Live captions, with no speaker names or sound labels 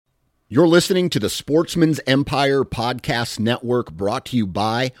You're listening to the Sportsman's Empire Podcast Network, brought to you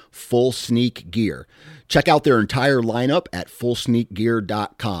by Full Sneak Gear. Check out their entire lineup at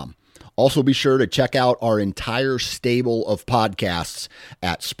fullsneakgear.com. Also be sure to check out our entire stable of podcasts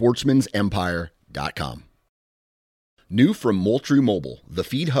at sportsmansempire.com. New from Moultrie Mobile, the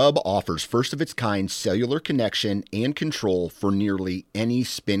Feed Hub offers first-of-its-kind cellular connection and control for nearly any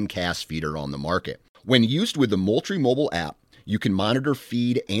spin cast feeder on the market. When used with the Moultrie Mobile app, you can monitor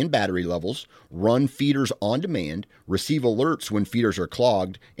feed and battery levels, run feeders on demand, receive alerts when feeders are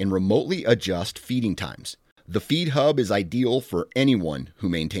clogged, and remotely adjust feeding times. The Feed Hub is ideal for anyone who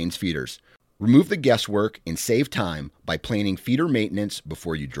maintains feeders. Remove the guesswork and save time by planning feeder maintenance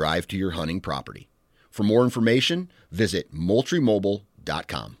before you drive to your hunting property. For more information, visit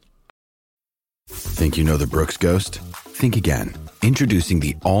MoultrieMobile.com. Think you know the Brooks Ghost? Think again. Introducing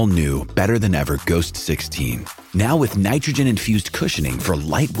the all-new, better-than-ever Ghost 16. Now with nitrogen-infused cushioning for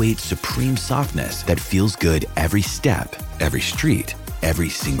lightweight, supreme softness that feels good every step, every street, every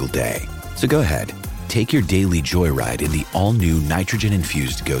single day. So go ahead, take your daily joyride in the all-new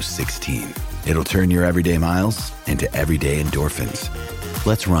nitrogen-infused Ghost 16. It'll turn your everyday miles into everyday endorphins.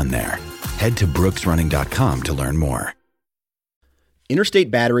 Let's run there. Head to brooksrunning.com to learn more. Interstate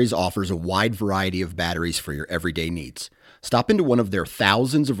Batteries offers a wide variety of batteries for your everyday needs. Stop into one of their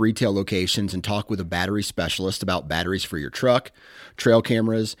thousands of retail locations and talk with a battery specialist about batteries for your truck, trail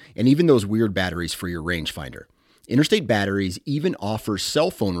cameras, and even those weird batteries for your rangefinder. Interstate Batteries even offers cell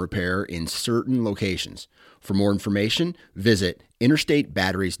phone repair in certain locations. For more information, visit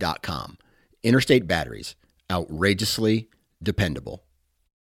interstatebatteries.com. Interstate Batteries, outrageously dependable.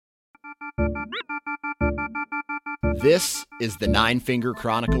 This is the Nine Finger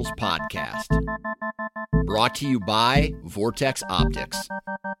Chronicles podcast, brought to you by Vortex Optics.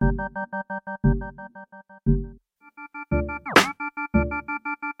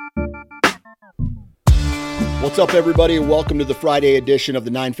 What's up, everybody? Welcome to the Friday edition of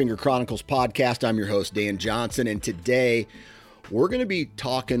the Nine Finger Chronicles podcast. I'm your host, Dan Johnson, and today we're going to be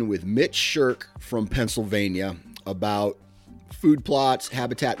talking with Mitch Shirk from Pennsylvania about food plots,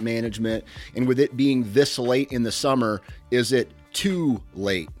 habitat management, and with it being this late in the summer, is it too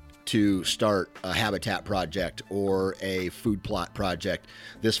late to start a habitat project or a food plot project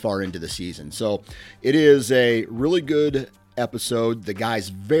this far into the season? So it is a really good episode. The guy's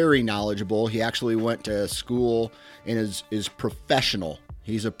very knowledgeable. He actually went to school and is professional.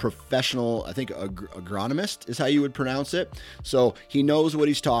 He's a professional, I think, agronomist is how you would pronounce it. So he knows what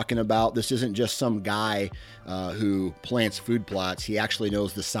he's talking about. This isn't just some guy who plants food plots. He actually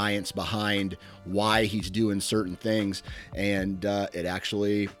knows the science behind why he's doing certain things, and it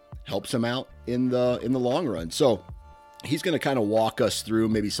actually helps him out in the long run. So he's going to kind of walk us through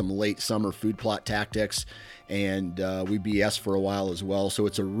maybe some late summer food plot tactics, and we BS for a while as well. So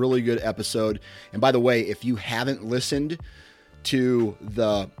it's a really good episode. And by the way, if you haven't listened to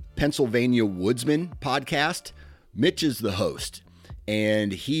the Pennsylvania Woodsman podcast, Mitch is the host,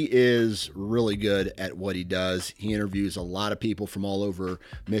 and he is really good at what he does. He interviews a lot of people from all over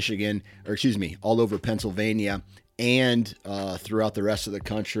all over Pennsylvania and throughout the rest of the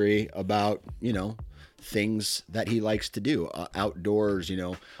country about, things that he likes to do outdoors,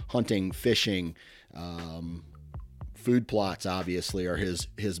 hunting, fishing, food plots obviously are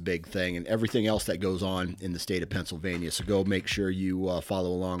his big thing, and everything else that goes on in the state of Pennsylvania. So go make sure you follow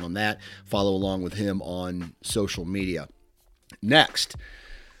along on that. Follow along with him on social media. Next,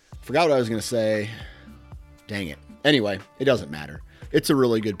 forgot what I was going to say. Dang it. Anyway, it doesn't matter. It's a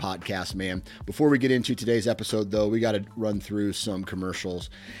really good podcast, man. Before we get into today's episode, though, we got to run through some commercials.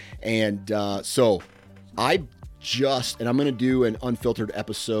 And so I'm going to do an unfiltered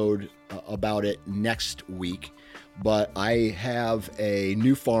episode about it next week. But I have a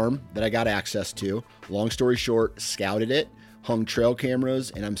new farm that I got access to. Long story short, scouted it, hung trail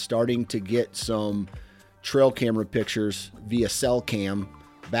cameras, and I'm starting to get some trail camera pictures via cell cam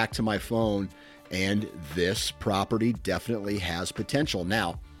back to my phone. And this property definitely has potential.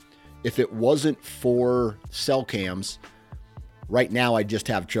 Now, if it wasn't for cell cams, right now I just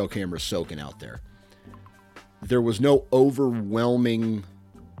have trail cameras soaking out there. There was no overwhelming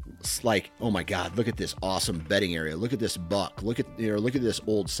like, oh my God, look at this awesome bedding area. Look at this buck. Look at this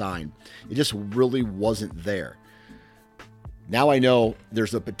old sign. It just really wasn't there. Now I know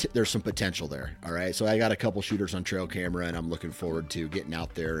there's some potential there. All right. So I got a couple shooters on trail camera, and I'm looking forward to getting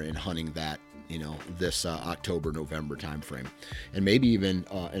out there and hunting that, this October, November timeframe, and maybe even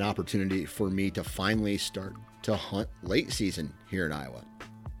an opportunity for me to finally start to hunt late season here in Iowa.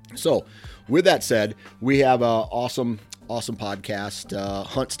 So with that said, we have a awesome podcast,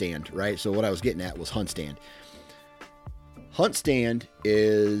 Hunt Stand, right? So what I was getting at was Hunt Stand. Hunt Stand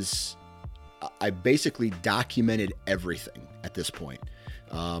is I basically documented everything at this point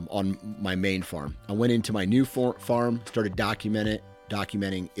on my main farm. I went into my new farm, started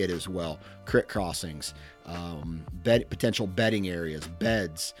documenting it as well. Creek crossings, potential bedding areas,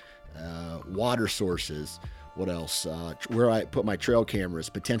 beds, water sources. What else? Where I put my trail cameras,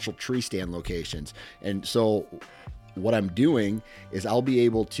 potential tree stand locations. And so what I'm doing is I'll be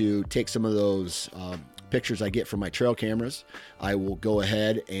able to take some of those pictures I get from my trail cameras. I will go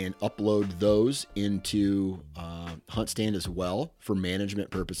ahead and upload those into HuntStand as well for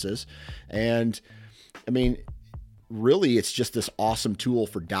management purposes. And I mean, really, it's just this awesome tool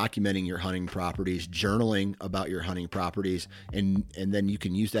for documenting your hunting properties, journaling about your hunting properties, and then you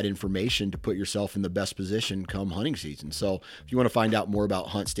can use that information to put yourself in the best position come hunting season. So if you want to find out more about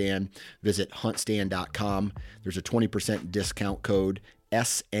HuntStand, visit huntstand.com. There's a 20% discount code,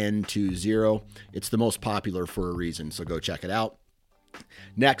 SN20. It's the most popular for a reason, so go check it out.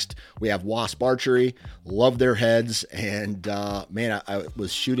 Next, we have Wasp Archery. Love their heads, and man, I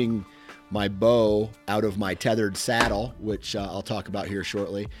was shooting my bow out of my tethered saddle, which I'll talk about here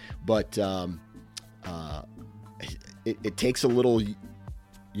shortly. But it takes a little,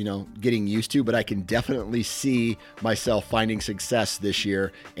 getting used to, but I can definitely see myself finding success this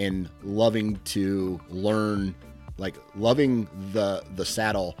year and loving to learn, loving the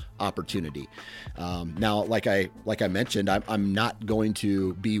saddle opportunity. Now, like I mentioned, I'm not going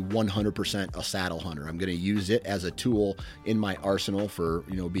to be 100% a saddle hunter. I'm going to use it as a tool in my arsenal for,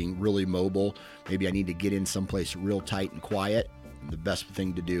 being really mobile. Maybe I need to get in someplace real tight and quiet. The best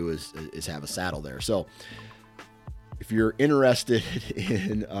thing to do is have a saddle there. So if you're interested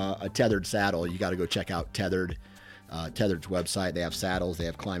in a tethered saddle, you got to go check out Tethered's website. They have saddles, they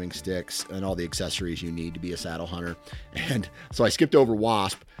have climbing sticks, and all the accessories you need to be a saddle hunter. And so I skipped over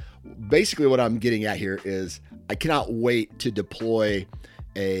Wasp. Basically what I'm getting at here is I cannot wait to deploy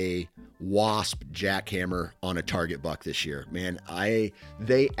a Wasp jackhammer on a target buck this year. Man,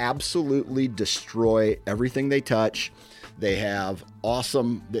 they absolutely destroy everything they touch. They have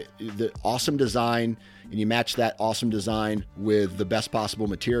the awesome design, and you match that awesome design with the best possible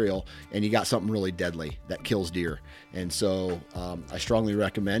material, and you got something really deadly that kills deer. And so I strongly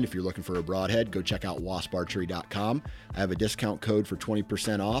recommend, if you're looking for a broadhead, go check out wasparchery.com. I have a discount code for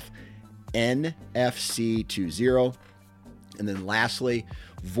 20% off, NFC20. And then lastly,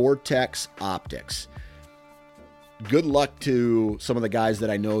 Vortex Optics. Good luck to some of the guys that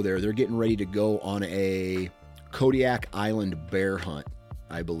I know there. They're getting ready to go on a Kodiak Island bear hunt,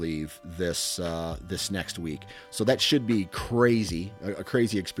 I believe, this next week. So that should be crazy, a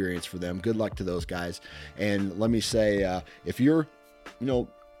crazy experience for them. Good luck to those guys. And let me say, if you're,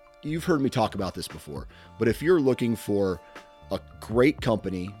 you've heard me talk about this before, but if you're looking for a great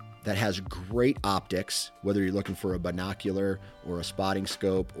company that has great optics, whether you're looking for a binocular or a spotting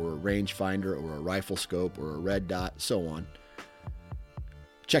scope or a rangefinder or a rifle scope or a red dot, so on,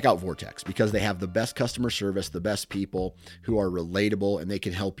 check out Vortex, because they have the best customer service, the best people who are relatable, and they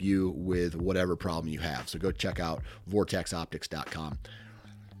can help you with whatever problem you have. So go check out vortexoptics.com.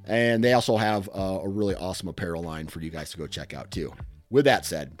 And they also have a really awesome apparel line for you guys to go check out too. With that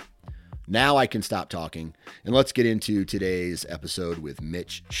said, now I can stop talking, and let's get into today's episode with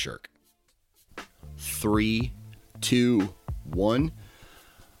Mitch Shirk. 3, 2, 1.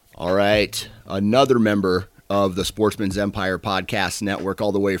 All right, another member of the Sportsman's Empire Podcast Network,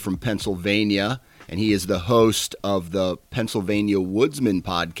 all the way from Pennsylvania, and he is the host of the Pennsylvania Woodsman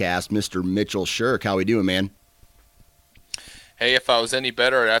Podcast, Mr. Mitchell Shirk. How we doing, man? Hey, if I was any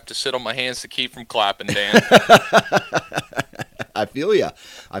better, I'd have to sit on my hands to keep from clapping, Dan. I feel you.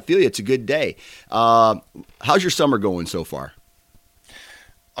 It's a good day. How's your summer going so far?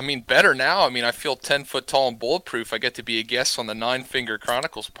 I mean, better now. I mean, I feel 10 foot tall and bulletproof. I get to be a guest on the Nine Finger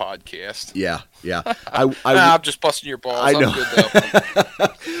Chronicles podcast. Yeah. I'm just busting your balls. I know. I'm good, though.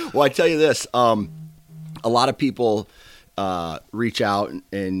 Well, I tell you this, a lot of people reach out,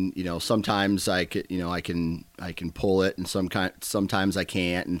 and sometimes I can pull it, and sometimes I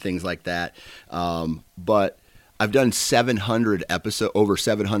can't, and things like that. But I've done over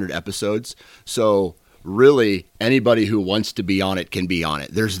 700 episodes, so really anybody who wants to be on it can be on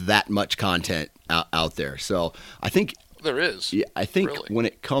it. There's that much content out there. So I think there is. Yeah, I think really, when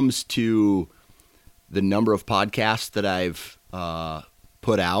it comes to the number of podcasts that I've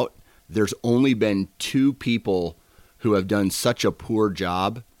put out, there's only been 2 people who have done such a poor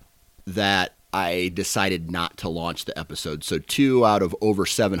job that I decided not to launch the episode. So 2 out of over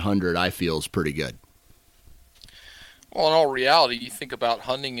 700 I feel is pretty good. Well, in all reality, you think about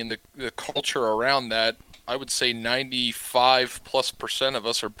hunting and the culture around that, I would say 95+% of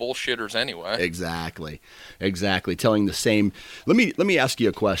us are bullshitters anyway. Exactly. Telling the same. Let me ask you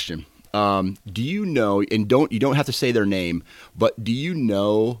a question. Do you know, and you don't have to say their name, but do you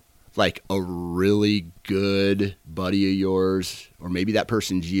know like a really good buddy of yours, or maybe that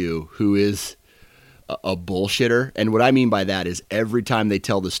person's you, who is a bullshitter? And what I mean by that is every time they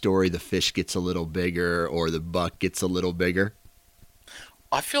tell the story, the fish gets a little bigger or the buck gets a little bigger.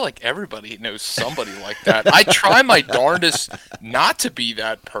 I feel like everybody knows somebody like that. I try my darndest not to be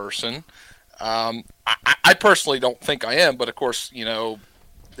that person. I personally don't think I am, but of course,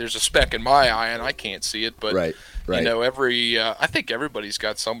 there's a speck in my eye and I can't see it. But right. I think everybody's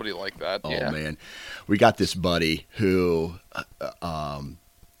got somebody like that. Oh yeah. Man, we got this buddy who,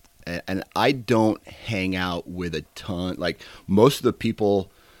 and I don't hang out with a ton. Like most of the people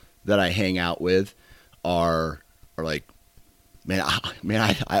that I hang out with are like,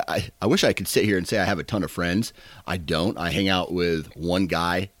 I wish I could sit here and say I have a ton of friends. I don't. I hang out with one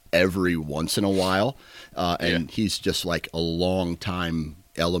guy every once in a while, and he's just like a long time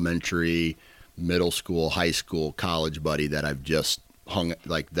elementary, middle school, high school, college buddy that I've just hung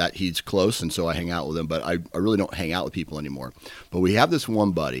like that. He's close, and so I hang out with him. But I really don't hang out with people anymore. But we have this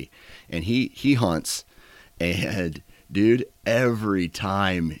one buddy, and he hunts, and dude, every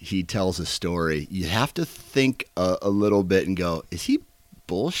time he tells a story, you have to think a little bit and go, is he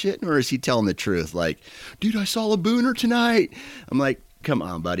bullshitting or is he telling the truth? Like, dude, I saw a booner tonight. I'm like, come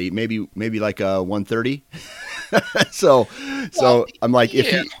on, buddy. Maybe like a 130. So I'm like,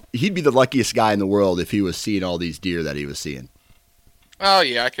 if he'd be the luckiest guy in the world if he was seeing all these deer that he was seeing. Oh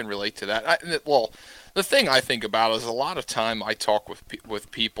yeah, I can relate to that. The thing I think about is a lot of time I talk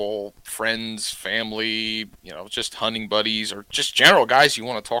with people, friends, family, just hunting buddies or just general guys you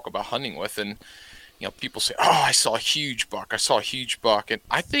want to talk about hunting with. And, people say, oh, I saw a huge buck. And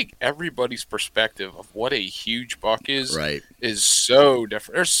I think everybody's perspective of what a huge buck is so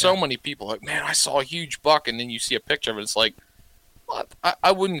different. There's so many people like, man, I saw a huge buck. And then you see a picture of it. It's like, what?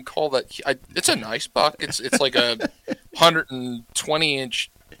 I wouldn't call that. It's a nice buck. It's like a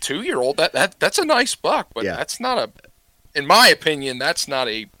 120-inch 2-year-old. That's a nice buck, but that's not in my opinion, that's not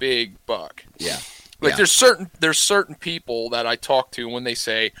a big buck. Yeah. There's certain people that I talk to when they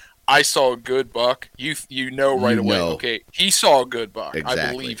say I saw a good buck, you know right away. Okay, he saw a good buck. Exactly.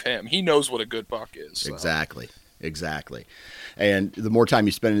 I believe him. He knows what a good buck is. So. Exactly. And the more time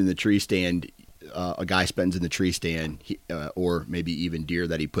you spend in the tree stand, a guy spends in the tree stand, or maybe even deer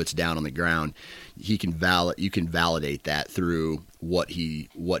that he puts down on the ground, you can validate that through what he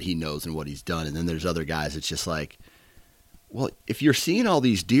knows and what he's done. And then there's other guys. It's just like, well, if you're seeing all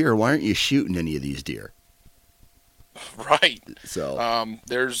these deer, why aren't you shooting any of these deer? Right. So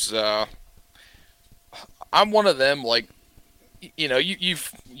I'm one of them. Like,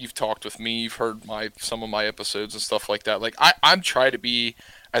 you've talked with me. You've heard some of my episodes and stuff like that. Like I'm trying to be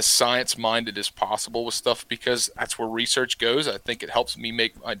as science-minded as possible with stuff because that's where research goes. I think it helps me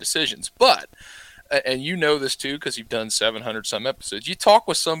make my decisions. But, and you know this too because you've done 700 some episodes, you talk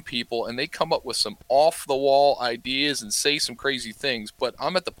with some people and they come up with some off-the-wall ideas and say some crazy things. But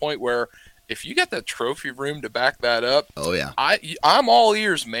I'm at the point where if you got that trophy room to back that up, oh yeah, I'm all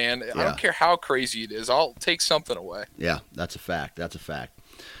ears, man. Yeah. I don't care how crazy it is. I'll take something away. Yeah, that's a fact.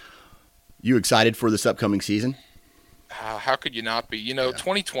 You excited for this upcoming season? How could you not be?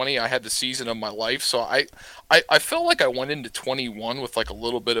 2020, I had the season of my life, so I felt like I went into 21 with like a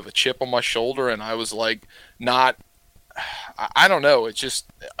little bit of a chip on my shoulder, and I was like not. I don't know.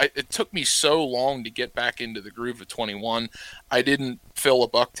 It took me so long to get back into the groove of 21. I didn't fill a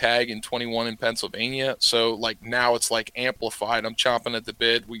buck tag in 21 in Pennsylvania, so like now it's like amplified. I'm chomping at the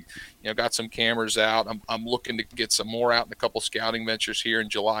bit. We, got some cameras out. I'm looking to get some more out in a couple scouting ventures here in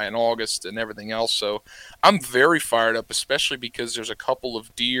July and August and everything else. So I'm very fired up, especially because there's a couple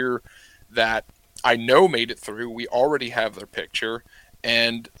of deer that I know made it through. We already have their picture,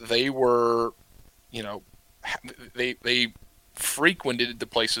 and they were, they frequented the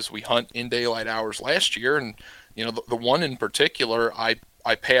places we hunt in daylight hours last year, and the one in particular I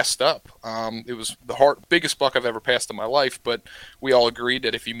passed up. It was the biggest buck I've ever passed in my life, but we all agreed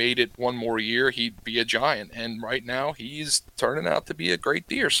that if he made it one more year, he'd be a giant. And right now, he's turning out to be a great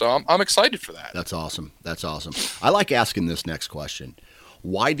deer. So I'm excited for that. That's awesome. I like asking this next question.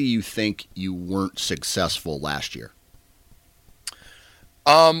 Why do you think you weren't successful last year?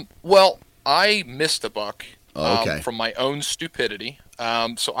 Well, I missed a buck from my own stupidity.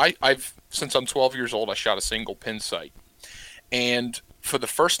 So I've since I'm 12 years old, I shot a single pin sight. And for the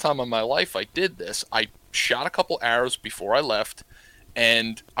first time in my life, I did this. I shot a couple arrows before I left,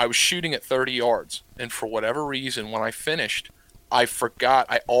 and I was shooting at 30 yards. And for whatever reason, when I finished, I forgot.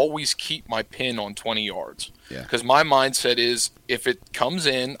 I always keep my pin on 20 yards. Yeah. Because my mindset is if it comes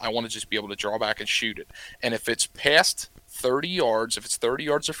in, I want to just be able to draw back and shoot it. And if it's past 30 yards, if it's 30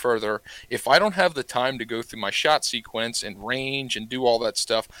 yards or further, if I don't have the time to go through my shot sequence and range and do all that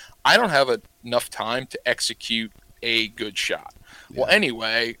stuff, I don't have enough time to execute a good shot. Well,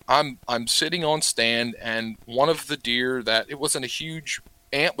 anyway, I'm sitting on stand, and one of the deer that, it wasn't a huge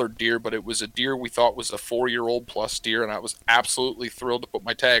antlered deer, but it was a deer we thought was a 4-year-old plus deer, and I was absolutely thrilled to put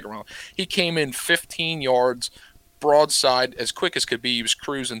my tag around. He came in 15 yards broadside as quick as could be. He was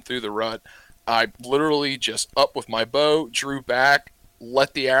cruising through the rut. I literally just up with my bow, drew back,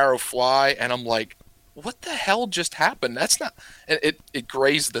 let the arrow fly, and I'm like, what the hell just happened? That's not, and it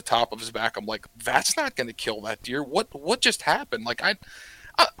grazed the top of his back. I'm like, that's not going to kill that deer. What just happened? Like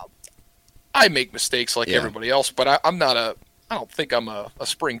I make mistakes like everybody else, but I don't think I'm a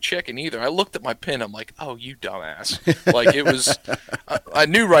spring chicken either. I looked at my pin. I'm like, oh, you dumbass. Like, it was, I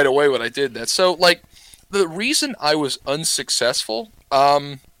knew right away when I did that. So, like, the reason I was unsuccessful,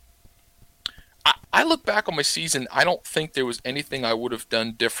 I look back on my season, I don't think there was anything I would have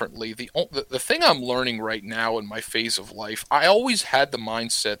done differently. The thing I'm learning right now in my phase of life, I always had the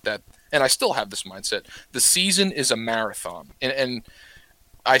mindset that, and I still have this mindset, the season is a marathon. And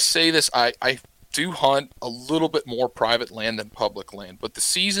I say this, I do hunt a little bit more private land than public land, but the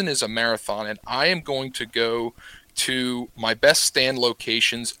season is a marathon, and I am going to go to my best stand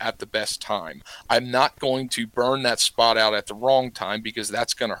locations at the best time. I'm not going to burn that spot out at the wrong time, because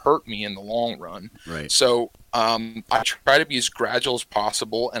that's going to hurt me in the long run. Right. So I try to be as gradual as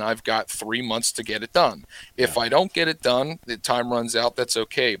possible, and I've got 3 months to get it done. If I don't get it done, the time runs out, that's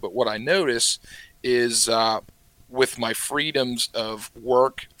okay. But what I notice is with my freedoms of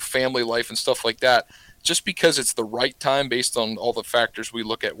work, family life, and stuff like that, just because it's the right time based on all the factors we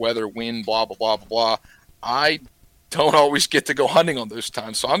look at, weather, wind, blah, blah, blah, blah, blah, I don't always get to go hunting on those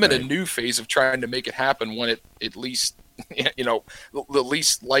times. So I'm in a new phase of trying to make it happen when it at least, the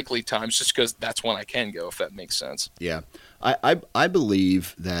least likely times, just because that's when I can go, if that makes sense. Yeah. I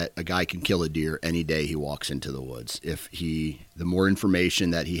believe that a guy can kill a deer any day he walks into the woods. The more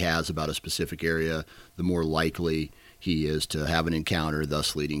information that he has about a specific area, the more likely he is to have an encounter,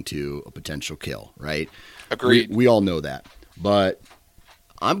 thus leading to a potential kill, right? Agreed. We all know that. But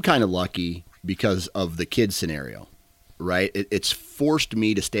I'm kind of lucky because of the kid scenario, right? It's forced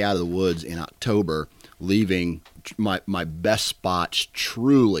me to stay out of the woods in October, leaving my best spots,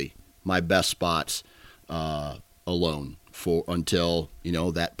 truly my best spots, alone for until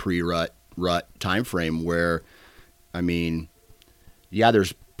that pre-rut time frame where, I mean,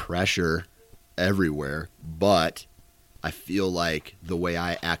 there's pressure everywhere, but I feel like the way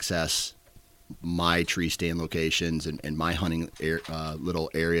I access my tree stand locations and my hunting little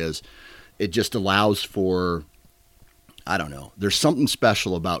areas, it just allows for, I don't know, there's something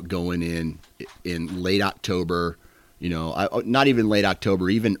special about going in late October, not even late October,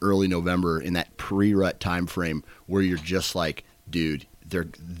 even early November, in that pre-rut time frame where you're just like, dude,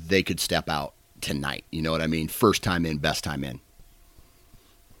 they could step out tonight. You know what I mean? First time in, best time in.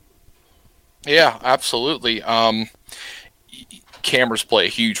 Yeah, absolutely. Cameras play a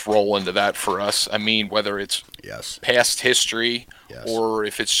huge role into that for us. I mean, whether it's past history or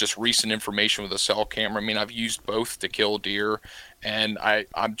if it's just recent information with a cell camera. I mean, I've used both to kill deer, and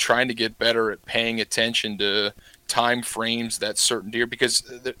I'm trying to get better at paying attention to time frames that certain deer, because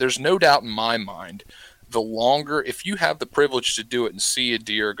there's no doubt in my mind, the longer, if you have the privilege to do it and see a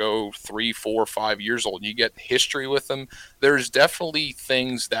deer go 3, 4, 5 years old and you get history with them, there's definitely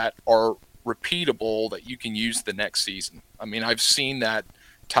things that are repeatable that you can use the next season. I mean, I've seen that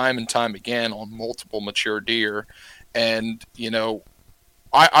time and time again on multiple mature deer, and I'm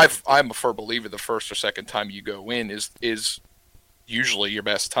a firm believer the first or second time you go in is usually your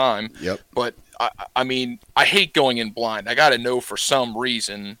best time. Yep. But I mean, I hate going in blind. I got to know for some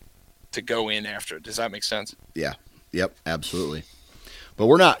reason to go in after it. Does that make sense? Yeah. Yep. Absolutely. But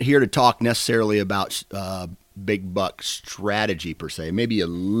we're not here to talk necessarily about big buck strategy per se, maybe a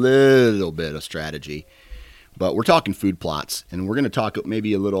little bit of strategy, but we're talking food plots, and we're going to talk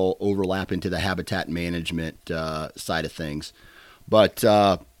maybe a little overlap into the habitat management side of things. But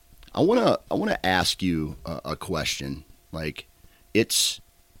I want to ask you a question. Like, it's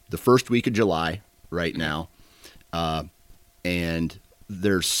the first week of July right now, and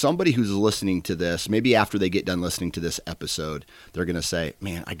there's somebody who's listening to this, maybe after they get done listening to this episode, they're going to say,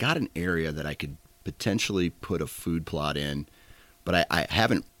 man, I got an area that I could potentially put a food plot in, but I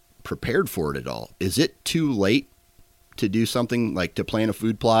haven't prepared for it at all. Is it too late to do something like to plan a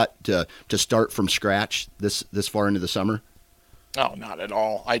food plot, to start from scratch this far into the summer? No, not at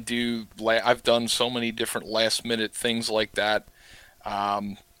all. I've done so many different last minute things like that.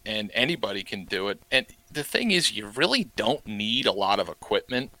 And anybody can do it. And the thing is, you really don't need a lot of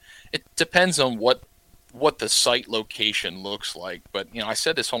equipment. It depends on what what the site location looks like. But I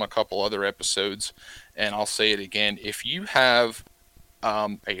said this on a couple other episodes, and I'll say it again. If you have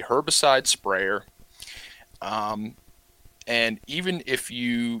a herbicide sprayer, and even if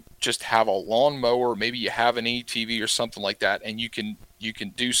you just have a lawnmower, maybe you have an ATV or something like that, and you can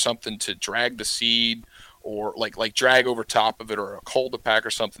do something to drag the seed, or like drag over top of it, or a Coldipack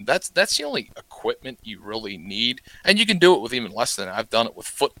or something. That's the only equipment you really need, and you can do it with even less than that. I've done it with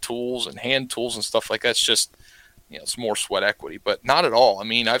foot tools and hand tools and stuff like that. It's just it's more sweat equity, but not at all. I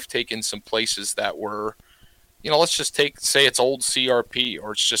mean, I've taken some places that were, let's just say it's old CRP,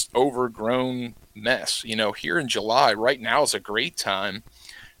 or it's just overgrown mess. Here in July right now is a great time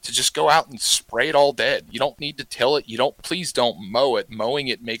to just go out and spray it all dead. You don't need to till it. Please don't mow it. Mowing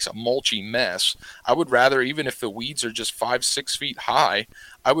it makes a mulchy mess. I would rather, even if the weeds are just 5-6 feet high,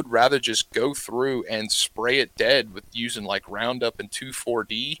 I would rather just go through and spray it dead with using like Roundup and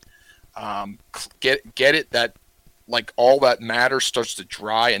 2,4-D. Get it that like all that matter starts to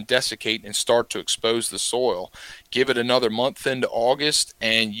dry and desiccate and start to expose the soil. Give it another month into August,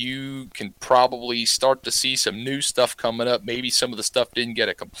 and you can probably start to see some new stuff coming up. Maybe some of the stuff didn't get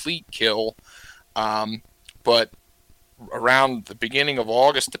a complete kill, but around the beginning of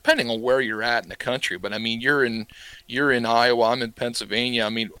August, depending on where you're at in the country. But I mean, you're in Iowa, I'm in Pennsylvania. I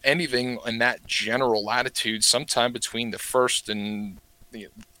mean, anything in that general latitude, sometime between the 1st and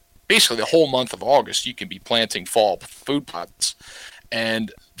basically the whole month of August, you can be planting fall food plots.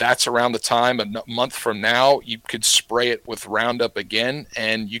 And that's around the time, a month from now, you could spray it with Roundup again,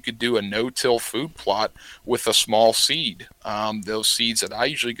 and you could do a no-till food plot with a small seed. Those seeds that I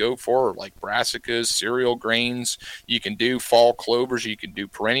usually go for are like brassicas, cereal grains. You can do fall clovers. You can do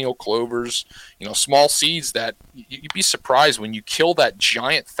perennial clovers. Small seeds that you'd be surprised when you kill that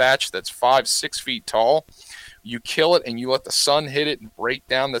giant thatch that's 5-6 feet tall. You kill it and you let the sun hit it and break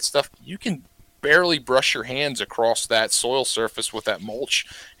down that stuff. You can barely brush your hands across that soil surface with that mulch,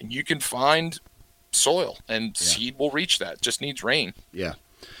 and you can find soil, and seed will reach that. It just needs rain. Yeah.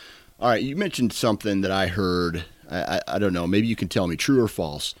 All right. You mentioned something that I heard. I don't know. Maybe you can tell me true or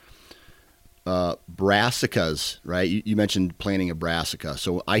false. Brassicas, right? You mentioned planting a brassica.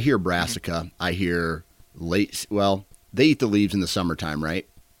 So I hear brassica. Mm-hmm. I hear they eat the leaves in the summertime, right?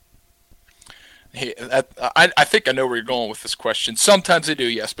 Hey, I think I know where you're going with this question. Sometimes they do,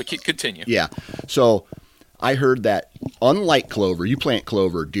 yes, but continue. Yeah. So I heard that unlike clover, you plant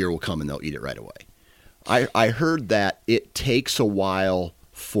clover, deer will come and they'll eat it right away. I heard that it takes a while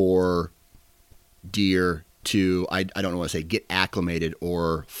for deer to, I don't want to say get acclimated,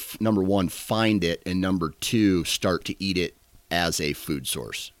 or number one, find it, and number two, start to eat it as a food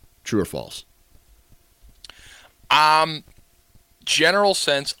source. True or false? General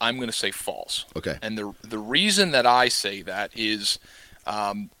sense, I'm going to say false. Okay. And the reason that I say that is,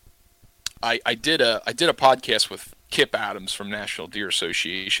 I did a podcast with Kip Adams from National Deer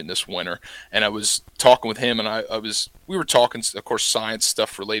Association this winter, and I was talking with him, and we were talking, of course, science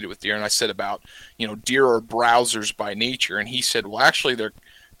stuff related with deer, and I said about, deer are browsers by nature, and he said, well, actually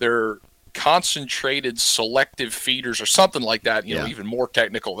they're concentrated selective feeders or something like that, even more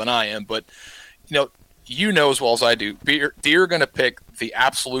technical than I am, but as well as I do, deer are going to pick the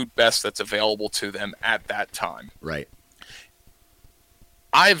absolute best that's available to them at that time. Right.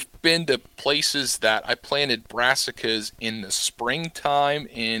 I've been to places that I planted brassicas in the springtime,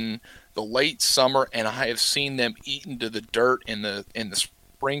 in the late summer, and I have seen them eaten to the dirt in the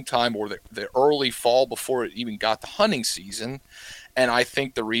springtime or the early fall before it even got to hunting season. And I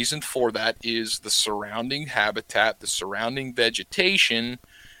think the reason for that is the surrounding habitat, the surrounding vegetation.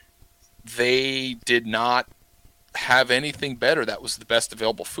 They did not have anything better. That was the best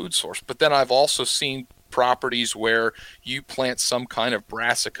available food source. But then I've also seen properties where you plant some kind of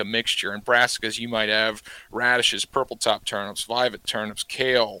brassica mixture. And brassicas, you might have radishes, purple top turnips, violet turnips,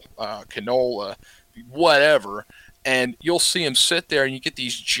 kale, canola, whatever. And you'll see them sit there, and you get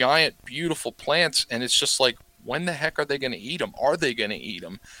these giant, beautiful plants. And it's just like, when the heck are they going to eat them? Are they going to eat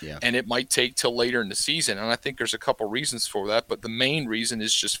them? Yeah. And it might take till later in the season. And I think there's a couple reasons for that, but the main reason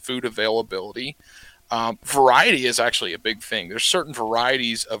is just food availability. Variety is actually a big thing. There's certain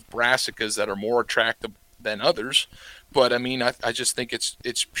varieties of brassicas that are more attractive than others, but I mean, I just think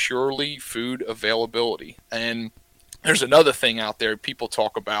it's purely food availability. And there's another thing out there people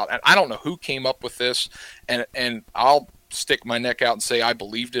talk about, and I don't know who came up with this, and I'll stick my neck out and say I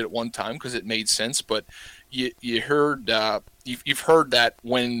believed it at one time because it made sense, but you've heard that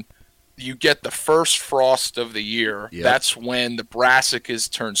when you get the first frost of the year, that's when the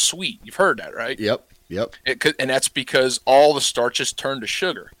brassicas turn sweet. You've heard that, right? Yep. And that's because all the starches turn to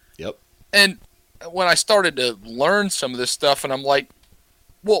sugar. Yep. And when I started to learn some of this stuff, and I'm like,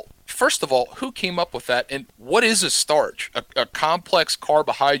 well, first of all, who came up with that? And what is a starch? A complex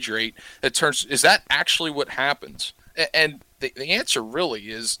carbohydrate that turns, is that actually what happens? And the answer really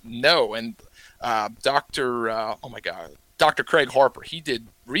is no. And Dr. Craig Harper, he did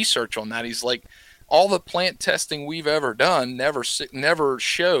research on that. He's like, all the plant testing we've ever done never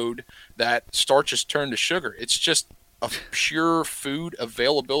showed that starches turn to sugar. It's just a pure food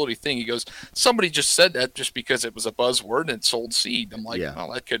availability thing. He goes, somebody just said that just because it was a buzzword and it sold seed. I'm like,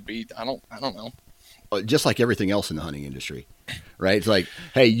 well, that could be. I don't know. Just like everything else in the hunting industry, right? It's like,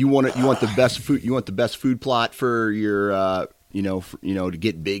 hey, you want the best food. You want the best food plot for your, to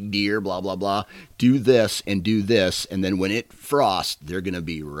get big deer. Blah blah blah. Do this and do this, and then when it frosts, they're gonna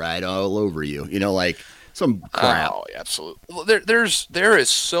be right all over you. Like some crap. Oh, absolutely. There is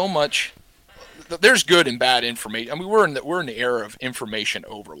so much. There's good and bad information. I mean, we're in the era of information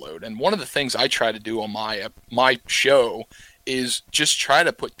overload, and one of the things I try to do on my show is just try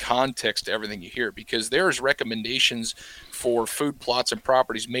to put context to everything you hear, because there's recommendations for food plots and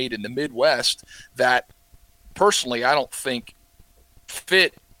properties made in the Midwest that personally I don't think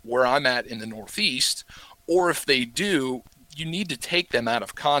fit where I'm at in the Northeast, or if they do, you need to take them out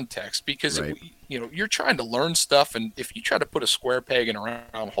of context, because right. You're trying to learn stuff, and if you try to put a square peg in a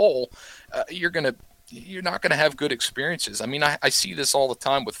round hole, you're not gonna have good experiences. I mean, I see this all the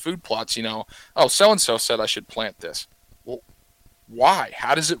time with food plots. Oh, so and so said I should plant this. Well, why?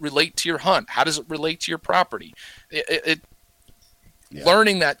 How does it relate to your hunt? How does it relate to your property?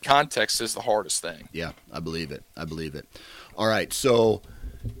 Learning that context is the hardest thing. Yeah, I believe it. All right, so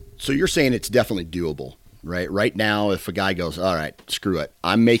you're saying it's definitely doable. Right now, if a guy goes, all right, screw it,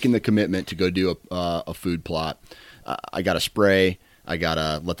 I'm making the commitment to go do a food plot. I got to spray. I got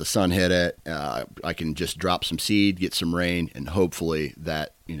to let the sun hit it. I can just drop some seed, get some rain, and hopefully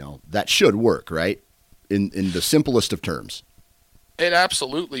that should work, right? In the simplest of terms. It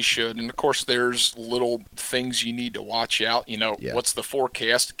absolutely should. And of course, there's little things you need to watch out. What's the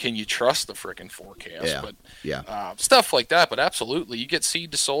forecast? Can you trust the freaking forecast? Stuff like that. But absolutely, you get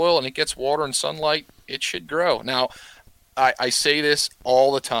seed to soil and it gets water and sunlight, it should grow. Now, I say this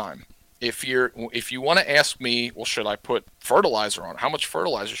all the time. If you want to ask me, well, should I put fertilizer on it? How much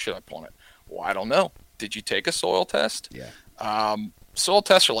fertilizer should I put on it? Well, I don't know. Did you take a soil test? Yeah. Soil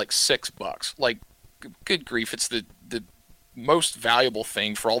tests are like $6. Like, good grief, it's the most valuable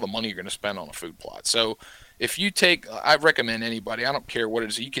thing for all the money you're going to spend on a food plot. So if you I recommend anybody, I don't care what it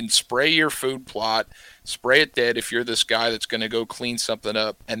is, you can spray your food plot, spray it dead if you're this guy that's going to go clean something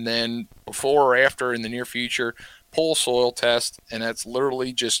up, and then before or after in the near future, pull a soil test, and that's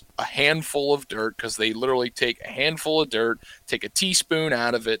literally just a handful of dirt, because they literally take a handful of dirt, take a teaspoon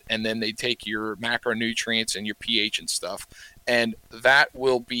out of it, and then they take your macronutrients and your pH and stuff, and that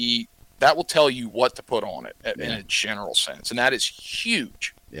will tell you what to put on it in a general sense. And that is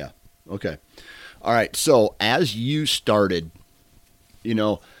huge. Yeah. Okay. All right. So as you started,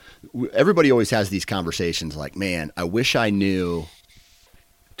 everybody always has these conversations like, man, I wish I knew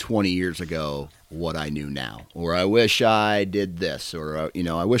 20 years ago what I knew now, or I wish I did this, or,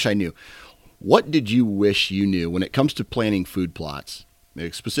 I wish I knew. What did you wish you knew when it comes to planning food plots?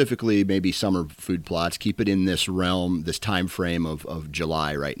 Specifically, maybe summer food plots, keep it in this realm, this time frame of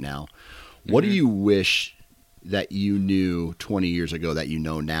July right now. What do you wish that you knew 20 years ago that you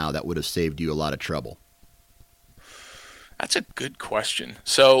know now that would have saved you a lot of trouble? That's a good question.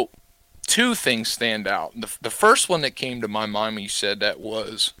 So two things stand out. The first one that came to my mind when you said that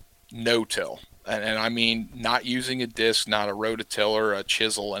was no-till. And I mean not using a disc, not a rototiller, a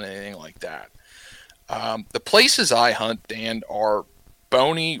chisel, and anything like that. The places I hunt, Dan, are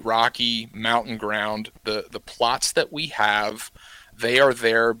bony, rocky, mountain ground. The plots that we have, they are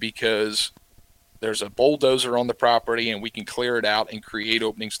there because there's a bulldozer on the property and we can clear it out and create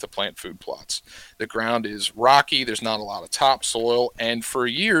openings to plant food plots. The ground is rocky. There's not a lot of topsoil. And for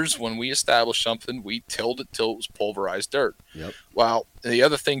years, when we established something, we tilled it till it was pulverized dirt. Yep. Well, the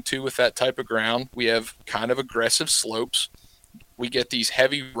other thing, too, with that type of ground, we have kind of aggressive slopes. We get these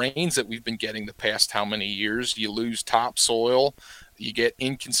heavy rains that we've been getting the past how many years. You lose topsoil. You get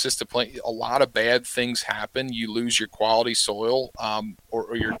inconsistent plant. A lot of bad things happen. You lose your quality soil,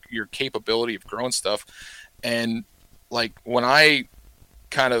 or your capability of growing stuff. And like when I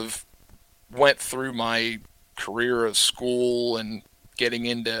kind of went through my career of school and getting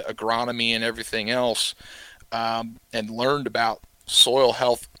into agronomy and everything else, and learned about soil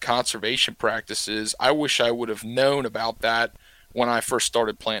health conservation practices, I wish I would have known about that when I first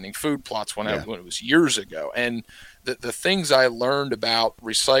started planting food plots when it was years ago. And the things I learned about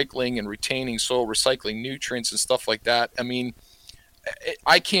recycling and retaining soil, recycling nutrients and stuff like that, I mean,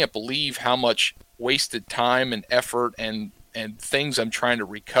 I can't believe how much wasted time and effort and and things I'm trying to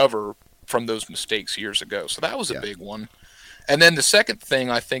recover from those mistakes years ago. So that was a big one. And then the second thing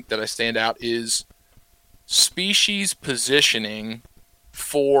I think that I stand out is species positioning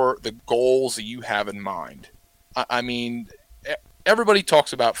for the goals that you have in mind. I mean, everybody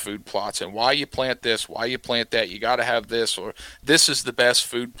talks about food plots and why you plant this, why you plant that. You got to have this, or this is the best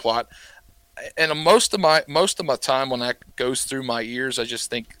food plot. And most of my time when that goes through my ears, I just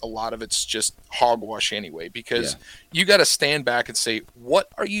think a lot of it's just hogwash anyway, because you got to stand back and say, what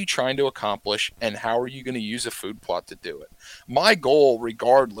are you trying to accomplish and how are you going to use a food plot to do it? My goal,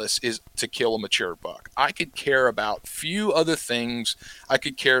 regardless, is to kill a mature buck. I could care about few other things. I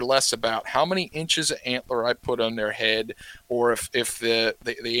could care less about how many inches of antler I put on their head, or if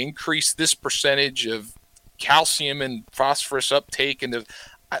they increase this percentage of calcium and phosphorus uptake, and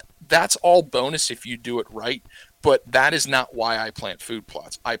that's all bonus if you do it right, but that is not why I plant food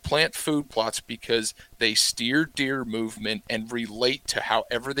plots. I plant food plots because they steer deer movement and relate to how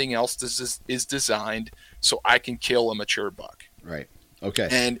everything else is designed, so I can kill a mature buck. Right. Okay.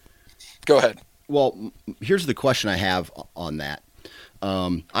 And go ahead. Well, here's the question I have on that.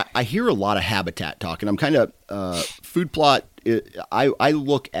 I hear a lot of habitat talk, and I'm kind of food plot. I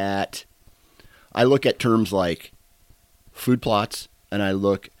look at terms like food plots, and I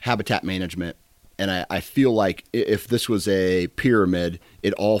look habitat management, and I feel like if this was a pyramid,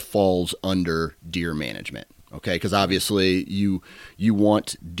 it all falls under deer management. Okay, because obviously you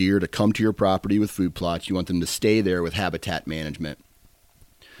want deer to come to your property with food plots. You want them to stay there with habitat management.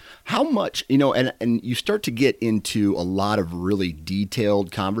 How much, and you start to get into a lot of really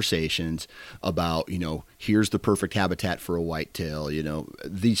detailed conversations about, here's the perfect habitat for a whitetail.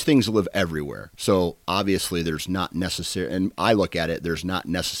 These things live everywhere. So obviously there's not necessarily, and I look at it, there's not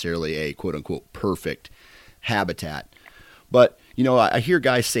necessarily a quote unquote perfect habitat. But, I hear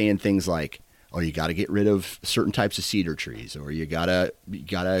guys saying things like, oh, you got to get rid of certain types of cedar trees, or you gotta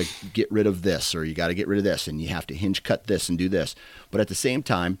get rid of this, or you got to get rid of this, and you have to hinge cut this and do this. But at the same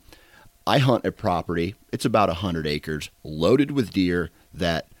time, I hunt a property, it's about 100 acres, loaded with deer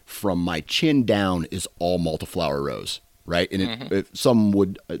that from my chin down is all multiflower rose, right? And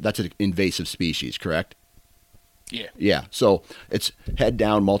that's an invasive species, correct? Yeah. Yeah. So it's head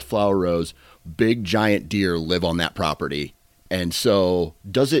down, multiflower rose, big giant deer live on that property. And so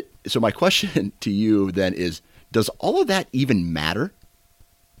so my question to you then is, does all of that even matter?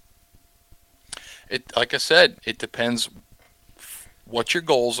 Like I said, it depends what your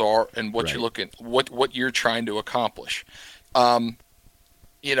goals are and what you're looking, what you're trying to accomplish. I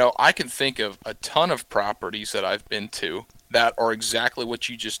can think of a ton of properties that I've been to that are exactly what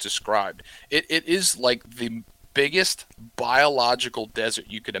you just described. It is like the biggest biological desert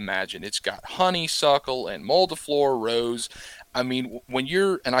you could imagine. It's got honeysuckle and multiflora rose. I mean,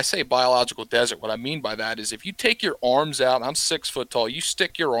 and I say biological desert, what I mean by that is if you take your arms out, I'm 6 foot tall, you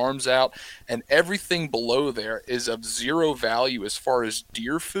stick your arms out and everything below there is of zero value as far as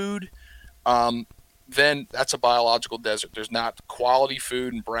deer food, then that's a biological desert. There's not quality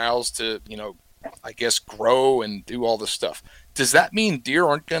food and browse to, grow and do all this stuff. Does that mean deer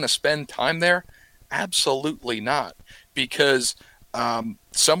aren't going to spend time there? Absolutely not. Because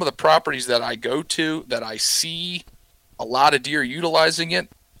some of the properties that I go to that I see a lot of deer utilizing it,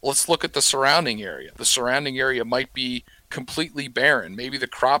 let's look at the surrounding area. The surrounding area might be completely barren. Maybe the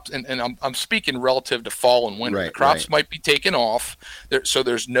crops, and I'm speaking relative to fall and winter. The crops might be taken off, so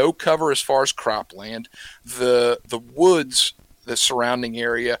there's no cover as far as cropland. The woods, the surrounding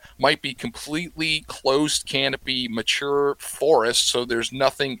area might be completely closed canopy, mature forest, so there's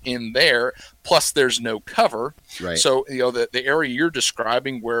nothing in there. Plus, there's no cover. Right. So the area you're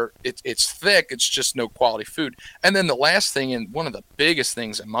describing where it's thick, it's just no quality food. And then the last thing, and one of the biggest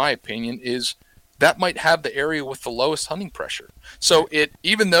things in my opinion, is that might have the area with the lowest hunting pressure. So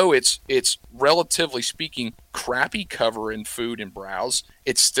even though it's relatively speaking crappy cover in food and browse,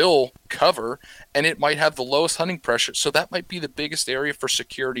 it's still cover, and it might have the lowest hunting pressure. So that might be the biggest area for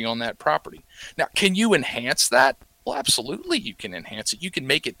security on that property. Now, can you enhance that? Well, absolutely you can enhance it. You can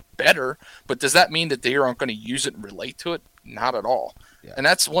make it better, but does that mean that deer aren't going to use it and relate to it? Not at all. Yeah. And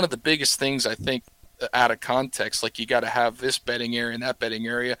that's one of the biggest things I think out of context, like you got to have this bedding area and that bedding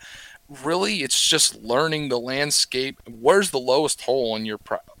area. Really, it's just learning the landscape. Where's the lowest hole in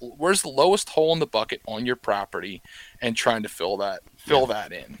where's the lowest hole in the bucket on your property, and trying to fill that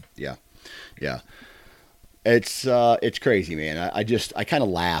in. Yeah. Yeah. It's crazy, man. I kind of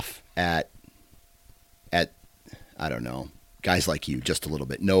laugh at I don't know, guys like you just a little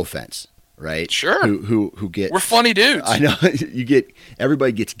bit. No offense, right? Sure. Who get, we're funny dudes. I know.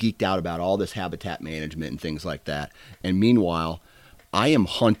 Everybody gets geeked out about all this habitat management and things like that. And meanwhile, I am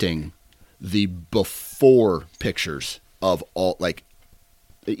hunting the before pictures of all, like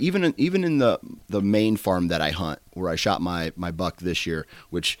even in the main farm that I hunt, where I shot my buck this year,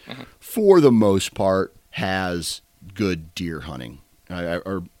 which for the most part has good deer hunting,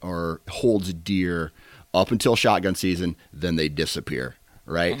 or holds deer up until shotgun season, then they disappear,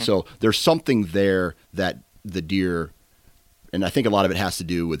 right? So there's something there that the deer, and I think a lot of it has to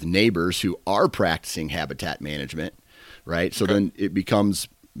do with neighbors who are practicing habitat management, right? So then it becomes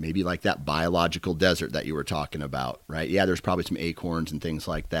maybe like that biological desert that you were talking about, right? Yeah, there's probably some acorns and things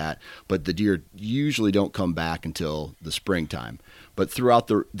like that, but the deer usually don't come back until the springtime. But throughout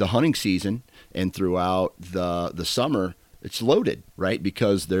the hunting season and throughout the summer, it's loaded, right?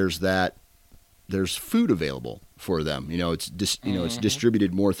 Because there's food available for them. It's it's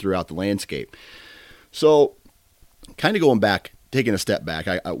distributed more throughout the landscape. So kind of going back, taking a step back,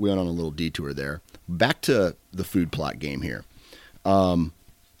 I went on a little detour there. Back to the food plot game here.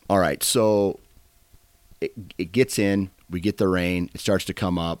 All right, so it gets in, we get the rain, it starts to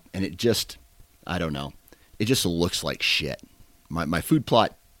come up, and it just, I don't know, it just looks like shit. My food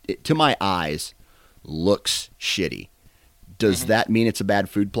plot, to my eyes, looks shitty. Does that mean it's a bad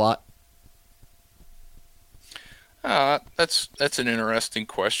food plot? That's an interesting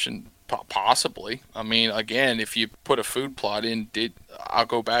question. Possibly. I mean, again, if you put a food plot in, I'll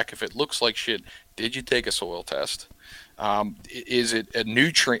go back. If it looks like shit, did you take a soil test? Is it a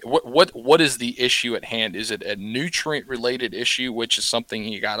nutrient? What is the issue at hand? Is it a nutrient related issue, which is something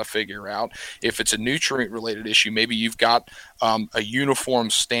you got to figure out? If it's a nutrient related issue, maybe you've got a uniform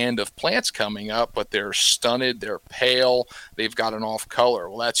stand of plants coming up, but they're stunted, they're pale, they've got an off color.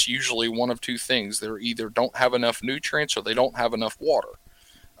 Well, that's usually one of two things. They either don't have enough nutrients or they don't have enough water.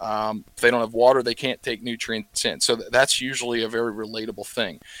 If they don't have water, they can't take nutrients in. So that's usually a very relatable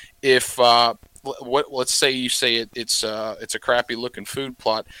thing. If let's say you say it's a crappy looking food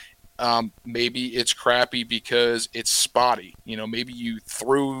plot, maybe it's crappy because it's spotty. Maybe you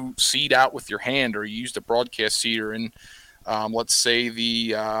threw seed out with your hand, or you used a broadcast seeder, and let's see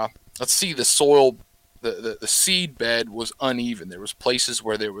the soil. The seed bed was uneven. There was places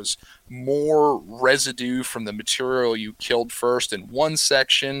where there was more residue from the material you killed first in one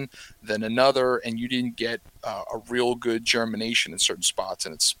section than another, and you didn't get a real good germination in certain spots,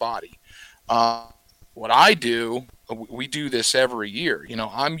 and it's spotty. What I do, we do this every year.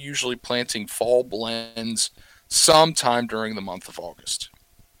 I'm usually planting fall blends sometime during the month of August.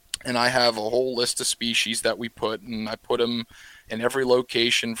 And I have a whole list of species that we put, and I put them in every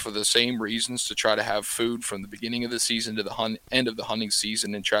location for the same reasons, to try to have food from the beginning of the season to the end of the hunting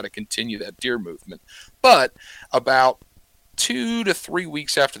season, and try to continue that deer movement. But about 2 to 3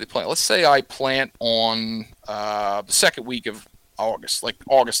 weeks after they plant, let's say I plant on the second week of August, like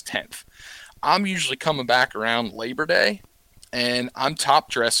August 10th, I'm usually coming back around Labor Day, and I'm top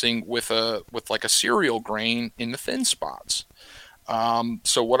dressing with like a cereal grain in the thin spots.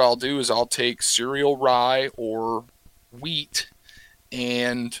 So what I'll do is I'll take cereal rye or wheat,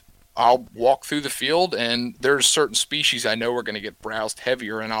 and I'll walk through the field, and there's certain species I know are going to get browsed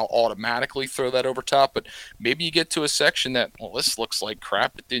heavier, and I'll automatically throw that over top. But maybe you get to a section that, well, this looks like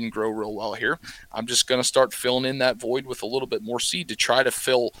crap, it didn't grow real well here. I'm just going to start filling in that void with a little bit more seed to try to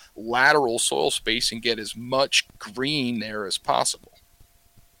fill lateral soil space and get as much green there as possible.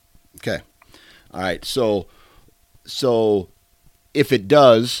 Okay. All right. So if it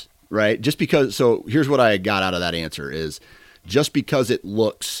does, right, so here's what I got out of that answer is, just because it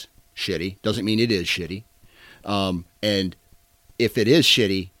looks shitty doesn't mean it is shitty. And if it is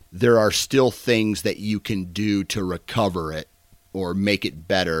shitty, there are still things that you can do to recover it or make it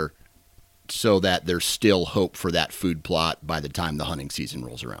better, so that there's still hope for that food plot by the time the hunting season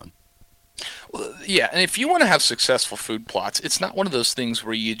rolls around. Well, yeah, and if you want to have successful food plots, it's not one of those things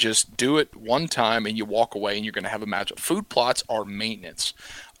where you just do it one time and you walk away and you're going to have a magic. Food plots are maintenance.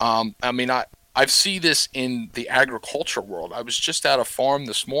 I see this in the agriculture world. I was just at a farm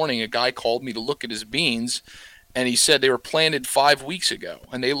this morning. A guy called me to look at his beans, and he said they were planted 5 weeks ago,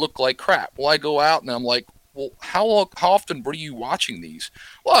 and they look like crap. Well, I go out, and I'm like, well, how often were you watching these?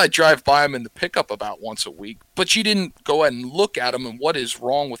 Well, I drive by them in the pickup about once a week, but you didn't go ahead and look at them and what is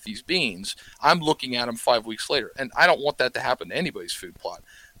wrong with these beans. I'm looking at them 5 weeks later, and I don't want that to happen to anybody's food plot.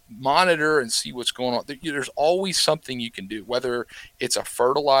 Monitor and see what's going on. There's always something you can do, whether it's a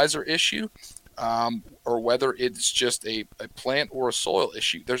fertilizer issue, or whether it's just a plant or a soil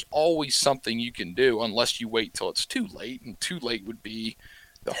issue. There's always something you can do, unless you wait till it's too late, and too late would be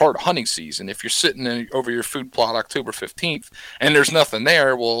the hard hunting season. If you're sitting over your food plot October 15th and there's nothing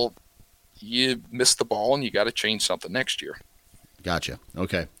there, well, you missed the ball and you got to change something next year. Gotcha.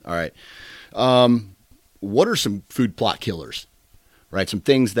 Okay. All right. What are some food plot killers, right? Some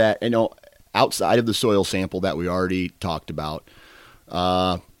things that, outside of the soil sample that we already talked about,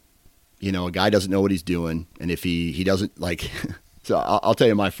 a guy doesn't know what he's doing. And if he doesn't like, so I'll tell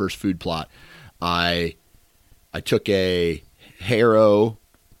you my first food plot. I took a harrow,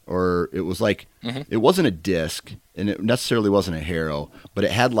 or it was like, it wasn't a disc, and it necessarily wasn't a harrow, but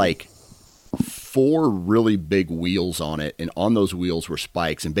it had like 4 really big wheels on it, and on those wheels were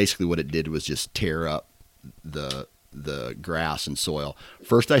spikes, and basically what it did was just tear up the grass and soil.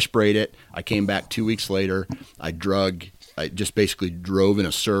 First I sprayed it. I came back 2 weeks later. I just basically drove in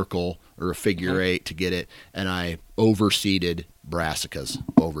a circle or a figure 8 to get it, and I overseeded brassicas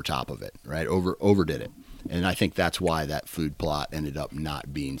over top of it, right? Overdid it. And I think that's why that food plot ended up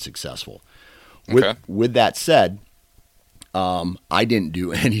not being successful. With that said, I didn't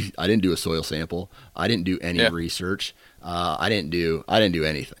do a soil sample. I didn't do any research. I didn't do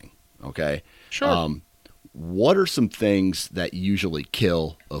anything. Okay. Sure. What are some things that usually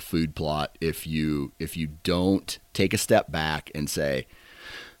kill a food plot if you don't take a step back and say,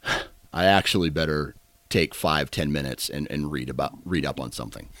 I actually better take 5-10 minutes and read up on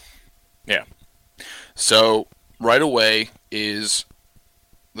something? Yeah. So right away is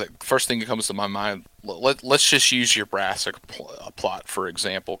the first thing that comes to my mind. Let's just use your brassica plot, for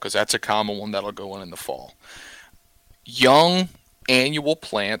example, because that's a common one that'll go in the fall. Young annual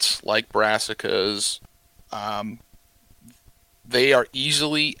plants like brassicas, they are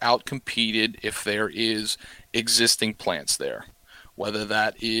easily outcompeted if there is existing plants there, whether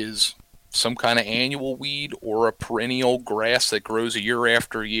that is some kind of annual weed or a perennial grass that grows year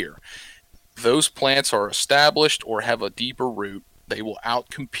after year. Those plants are established or have a deeper root. They will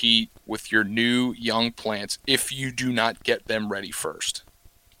outcompete with your new young plants if you do not get them ready first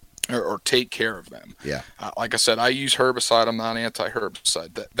or take care of them. Yeah. Like I said, I use herbicide. I'm not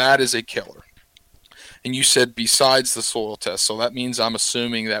anti-herbicide. That is a killer. And you said besides the soil test, so that means I'm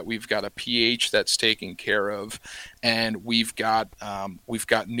assuming that we've got a pH that's taken care of, and we've got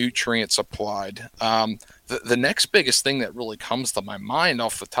nutrients applied. The next biggest thing that really comes to my mind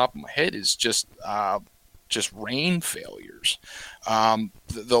off the top of my head is just rain failures.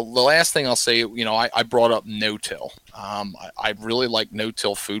 The last thing I'll say, I brought up no-till. I really like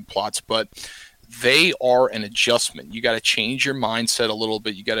no-till food plots, but they are an adjustment. You got to change your mindset a little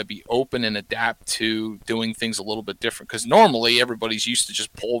bit. You got to be open and adapt to doing things a little bit different, because normally everybody's used to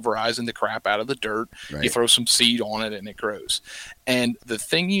just pulverizing the crap out of the dirt. Right. You throw some seed on it and it grows. And the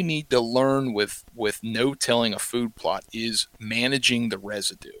thing you need to learn with no-tilling a food plot is managing the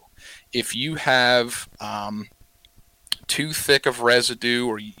residue. If you have too thick of residue,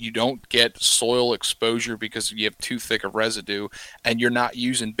 or you don't get soil exposure because you have too thick of residue, and you're not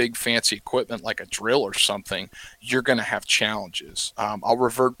using big fancy equipment like a drill or something, you're going to have challenges. I'll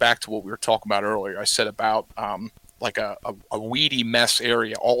revert back to what we were talking about earlier. I said about like a weedy mess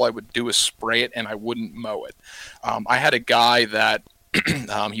area. All I would do is spray it, and I wouldn't mow it. I had a guy that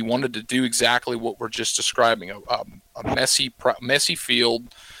he wanted to do exactly what we're just describing, a messy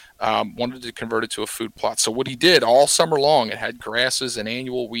field. Wanted to convert it to a food plot. So what he did all summer long, it had grasses and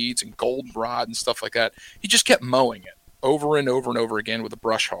annual weeds and goldenrod and stuff like that. He just kept mowing it over and over and over again with a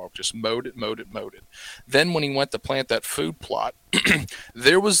brush hog, just mowed it. Then when he went to plant that food plot,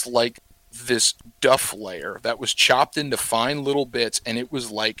 there was like this duff layer that was chopped into fine little bits, and it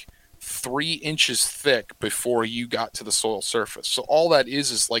was like 3 inches thick before you got to the soil surface. So all that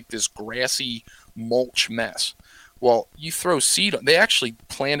is like this grassy mulch mess. Well, you throw seed on. They actually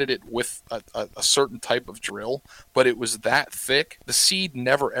planted it with a certain type of drill, but it was that thick, the seed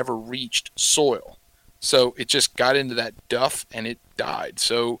never ever reached soil. So it just got into that duff and it died.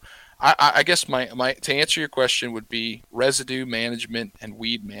 So I guess my to answer your question would be residue management and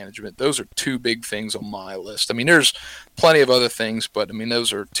weed management. Those are 2 big things on my list. I mean, there's plenty of other things, but I mean,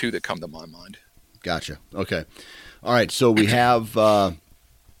 those are 2 that come to my mind. Gotcha. Okay. All right. So we have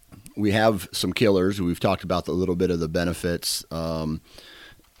some killers. We've talked about a little bit of the benefits.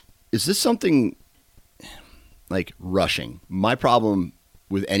 Is this something like rushing? My problem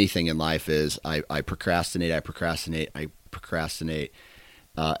with anything in life is I procrastinate,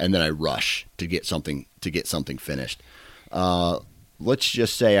 and then I rush to get something finished. Let's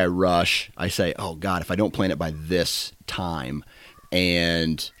just say I rush. I say, oh God, if I don't plant it by this time,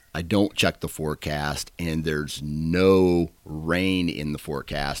 and I don't check the forecast, and there's no rain in the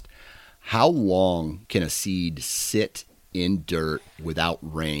forecast, how long can a seed sit in dirt without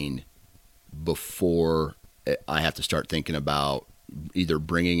rain before I have to start thinking about either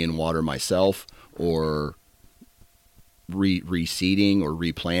bringing in water myself or reseeding or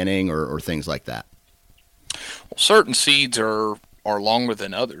replanting or things like that? Well, certain seeds are longer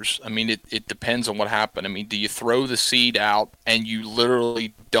than others. I mean, it depends on what happened. I mean, do you throw the seed out and you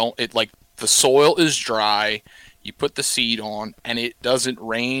literally don't, the soil is dry, you put the seed on, and it doesn't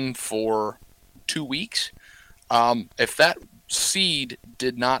rain for 2 weeks, if that seed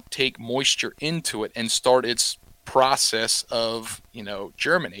did not take moisture into it and start its process of,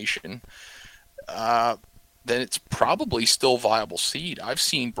 germination, then it's probably still viable seed. I've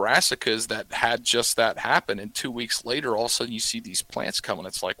seen brassicas that had just that happen, and 2 weeks later, all of a sudden you see these plants coming.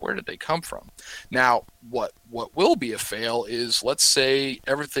 It's like, where did they come from? Now, what will be a fail is, let's say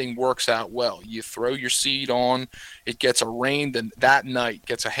everything works out well. You throw your seed on, it gets a rain, then that night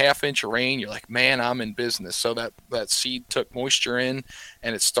gets a half-inch of rain. You're like, man, I'm in business. So that seed took moisture in,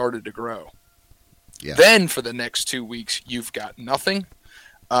 and it started to grow. Yeah. Then for the next 2 weeks, you've got nothing.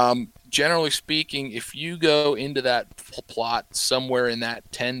 Generally speaking, if you go into that plot somewhere in that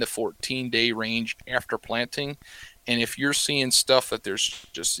 10 to 14 day range after planting, and if you're seeing stuff that there's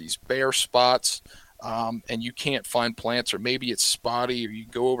just these bare spots, and you can't find plants, or maybe it's spotty, or you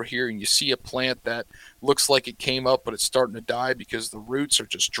go over here and you see a plant that looks like it came up but it's starting to die because the roots are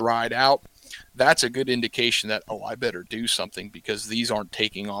just dried out, that's a good indication that, I better do something, because these aren't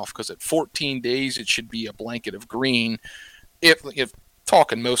taking off. Because at 14 days it should be a blanket of green. If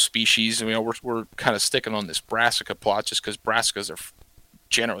talking most species, we're kind of sticking on this brassica plot just because brassicas are,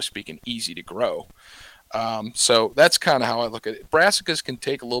 generally speaking, easy to grow. So that's kind of how I look at it. Brassicas can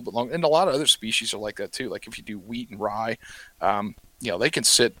take a little bit longer, and a lot of other species are like that too. Like if you do wheat and rye, they can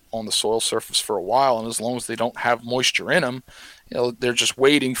sit on the soil surface for a while, and as long as they don't have moisture in them, they're just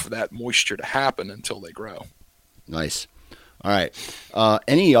waiting for that moisture to happen until they grow. Nice. All right.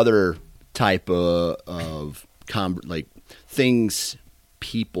 Any other type of things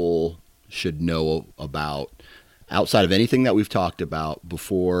people should know about outside of anything that we've talked about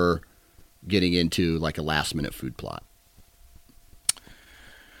before getting into like a last minute food plot?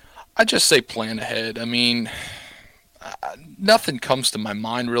 I just say plan ahead. Nothing comes to my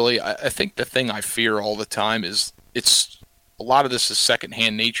mind really. I think the thing I fear all the time is a lot of this is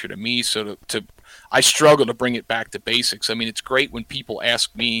secondhand nature to me. So I struggle to bring it back to basics. It's great when people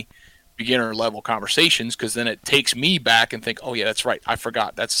ask me beginner level conversations, because then it takes me back and think, oh yeah, that's right, I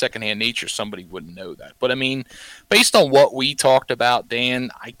forgot, that's secondhand nature, somebody wouldn't know that. But based on what we talked about,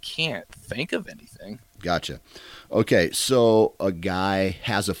 Dan, I can't think of anything. Gotcha. Okay, so a guy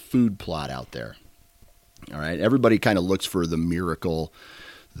has a food plot out there. All right, everybody kind of looks for the miracle,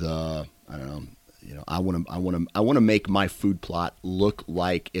 I want to make my food plot look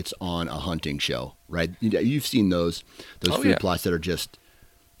like it's on a hunting show, right? You've seen those food plots that are just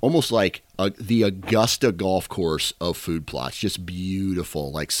almost like the Augusta golf course of food plots, just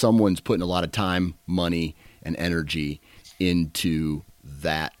beautiful. Like someone's putting a lot of time, money, and energy into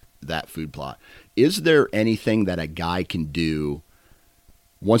that food plot. Is there anything that a guy can do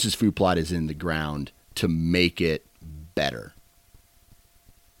once his food plot is in the ground to make it better?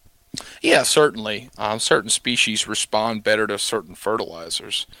 Yeah, certainly. Certain species respond better to certain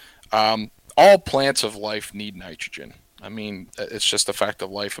fertilizers. All plants of life need nitrogen. It's just a fact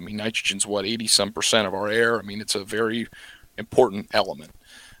of life. Nitrogen's 80% of our air. It's a very important element.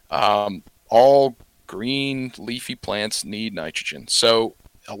 All green leafy plants need nitrogen. So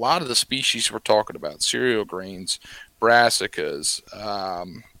a lot of the species we're talking about, cereal grains, brassicas,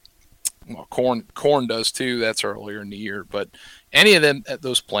 corn does too. That's earlier in the year. But any of them,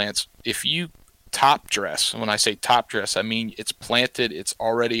 those plants, if you top dress, when I say top dress, it's planted, it's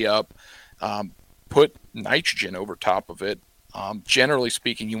already up, put nitrogen over top of it. Generally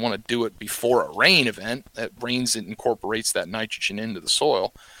speaking, you want to do it before a rain event. That rains and incorporates that nitrogen into the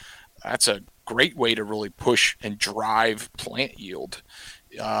soil. That's a great way to really push and drive plant yield.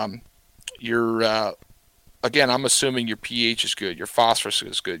 Again, I'm assuming your pH is good, your phosphorus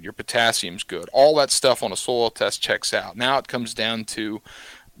is good, your potassium's good. All that stuff on a soil test checks out. Now it comes down to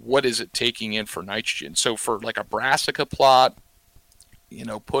what is it taking in for nitrogen. So for like a brassica plot,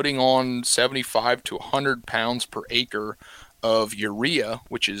 putting on 75 to 100 pounds per acre of urea,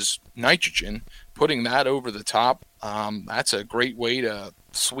 which is nitrogen, putting that over the top, that's a great way to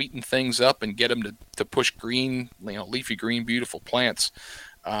sweeten things up and get them to push green, leafy green, beautiful plants.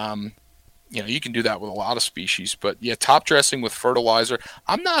 You can do that with a lot of species, but yeah, top dressing with fertilizer.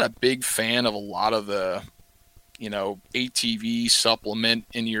 I'm not a big fan of a lot of the, ATV supplement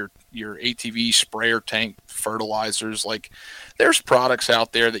in your ATV sprayer tank fertilizers. Like there's products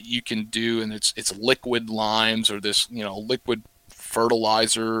out there that you can do, and it's liquid limes or this, liquid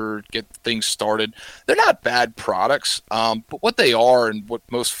fertilizer, get things started. They're not bad products, but what they are, and what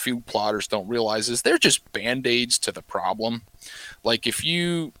most food plotters don't realize, is they're just band-aids to the problem. Like if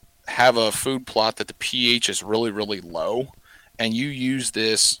you have a food plot that the pH is really, really low, and you use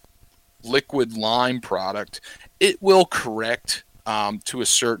this liquid lime product, it will correct to a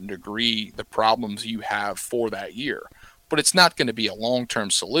certain degree the problems you have for that year. But it's not going to be a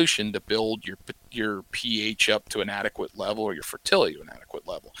long-term solution to build your pH up to an adequate level or your fertility to an adequate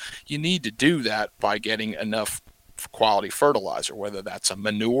level. You need to do that by getting enough quality fertilizer, whether that's a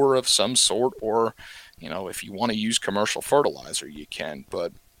manure of some sort or, if you want to use commercial fertilizer, you can.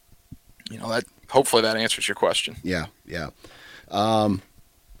 But, that hopefully that answers your question. Yeah.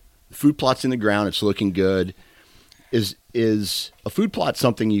 Food plot's in the ground. It's looking good. Is a food plot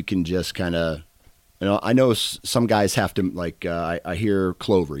something you can just kind of, I know some guys have to, like, I hear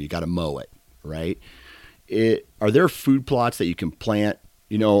clover, you got to mow it, right? Are there food plots that you can plant?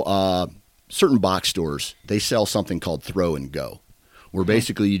 Certain box stores, they sell something called throw and go, where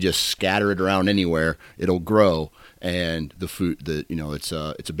basically you just scatter it around anywhere, it'll grow, and the food,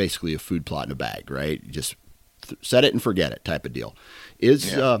 it's basically a food plot in a bag, right? You just set it and forget it type of deal.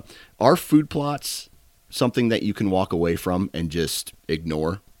 Are food plots something that you can walk away from and just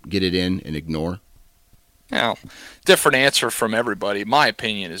ignore, get it in and ignore? Now, different answer from everybody. My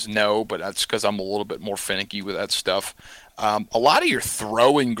opinion is no, but that's because I'm a little bit more finicky with that stuff. A lot of your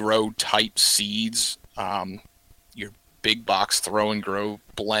throw and grow type seeds, your big box throw and grow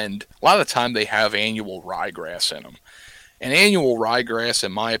blend, a lot of the time they have annual ryegrass in them. And annual ryegrass,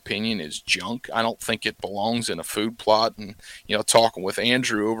 in my opinion, is junk. I don't think it belongs in a food plot. And, talking with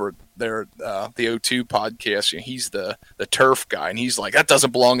Andrew over there, the O2 podcast, he's the turf guy, and he's like, that doesn't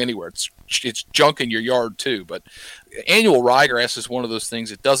belong anywhere. It's junk in your yard too. But annual ryegrass is one of those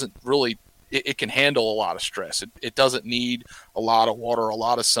things. It doesn't really, it can handle a lot of stress. It doesn't need a lot of water, a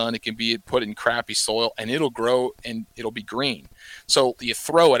lot of sun. It can be put in crappy soil, and it'll grow and it'll be green. So you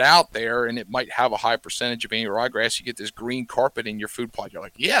throw it out there, and it might have a high percentage of annual ryegrass. You get this green carpet in your food plot. You're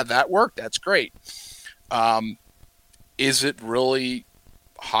like, yeah, that worked. That's great. Is it really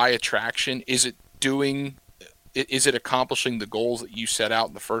high attraction? Is it accomplishing the goals that you set out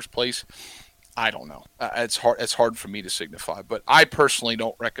in the first place? I don't know. It's hard for me to signify, but I personally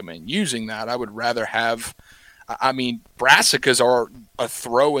don't recommend using that. I would rather have, brassicas are a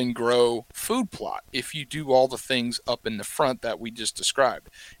throw and grow food plot. If you do all the things up in the front that we just described,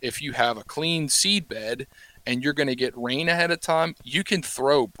 if you have a clean seed bed and you're going to get rain ahead of time, you can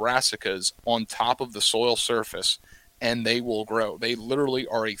throw brassicas on top of the soil surface and they will grow. They literally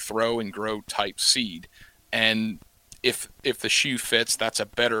are a throw and grow type seed. And if the shoe fits, that's a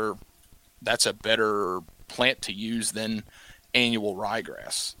better plant to use than annual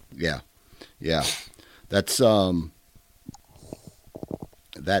ryegrass. Yeah. That's good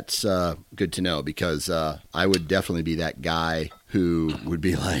to know, because I would definitely be that guy who would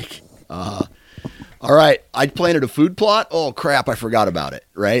be like, all right, I planted a food plot. Oh crap, I forgot about it.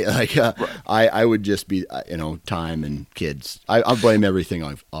 Right? Like right. I would just be, time and kids. I blame everything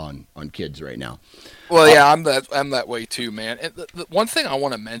on kids right now. Well, yeah, I'm that way too, man. And the one thing I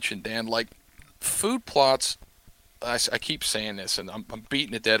want to mention, Dan, like food plots, I keep saying this, and I'm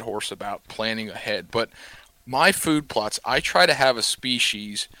beating a dead horse about planning ahead, but my food plots, I try to have a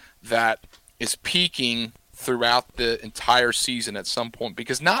species that is peaking throughout the entire season at some point,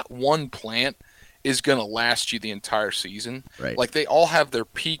 because not one plant is going to last you the entire season. Right. Like they all have their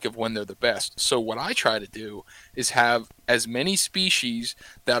peak of when they're the best. So what I try to do is have as many species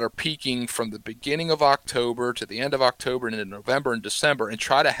that are peaking from the beginning of October to the end of October and into November and December, and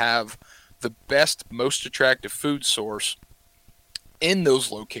try to have the best, most attractive food source in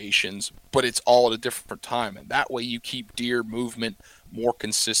those locations, but it's all at a different time. And that way you keep deer movement more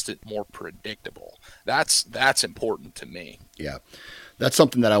consistent, more predictable. That's important to me. Yeah. That's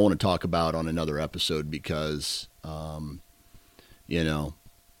something that I want to talk about on another episode, because, I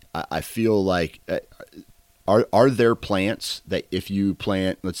feel like, are there plants that if you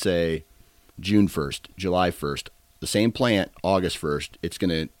plant, let's say June 1st, July 1st, the same plant, August 1st,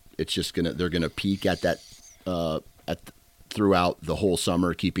 they're going to peak at that, throughout the whole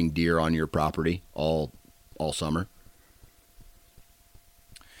summer, keeping deer on your property all summer?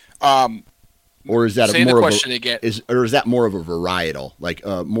 Or is that Say more the of question a, again. is that more of a varietal, like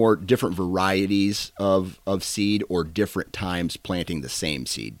more different varieties of seed, or different times planting the same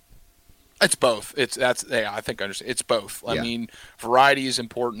seed? It's both. I think I understand. It's both. Yeah. I mean, variety is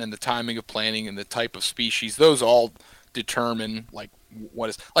important, and the timing of planting and the type of species, those all determine like what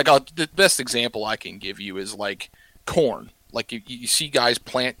is like. The best example I can give you is like corn. Like you see guys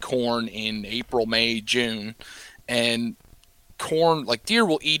plant corn in April, May, June, and corn, like deer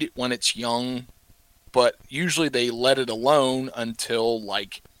will eat it when it's young, but usually they let it alone until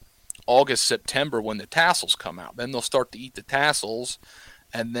like August, September, when the tassels come out. Then they'll start to eat the tassels,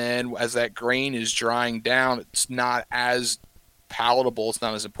 and then as that grain is drying down, it's not as palatable. It's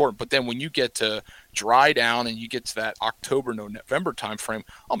not as important. But then when you get to dry down and you get to that October, November time frame,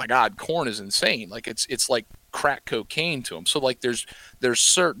 oh my God, corn is insane. Like it's like crack cocaine to them. So like there's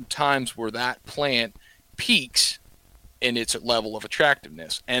certain times where that plant peaks in its level of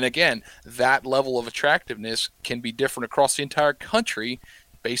attractiveness. And again, that level of attractiveness can be different across the entire country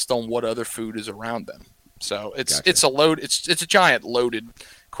based on what other food is around them. So it's a giant loaded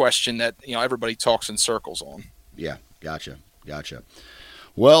question that, you know, everybody talks in circles on. Yeah, gotcha.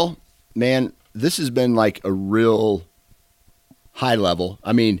 Well, man, this has been like a real high level.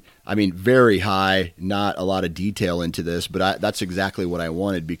 I mean, very high, not a lot of detail into this, but that's exactly what I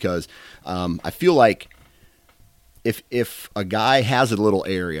wanted, because I feel like if a guy has a little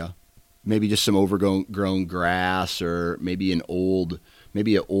area, maybe just some overgrown grass, or maybe an old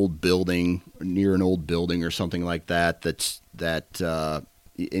building, near an old building or something like that,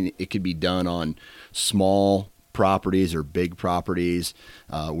 it could be done on small properties or big properties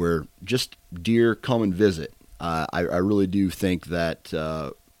where just deer come and visit. I really do think that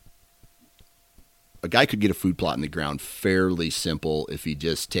a guy could get a food plot in the ground fairly simple if he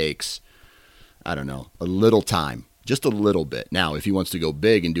just takes, I don't know, a little time. Just a little bit. Now, if he wants to go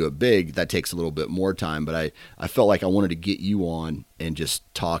big and do it big, that takes a little bit more time. But I felt like I wanted to get you on and just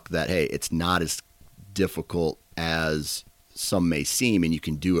talk that, hey, it's not as difficult as some may seem, and you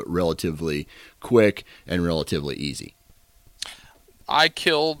can do it relatively quick and relatively easy. I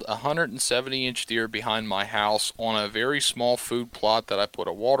killed a 170-inch deer behind my house on a very small food plot that I put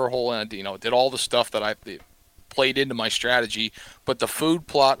a water hole in. You know, did all the stuff that I played into my strategy. But the food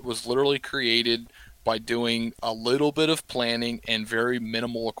plot was literally created by doing a little bit of planning and very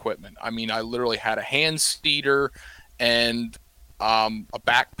minimal equipment. I mean, I literally had a hand seeder and a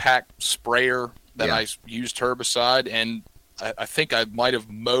backpack sprayer that I used herbicide, and I think I might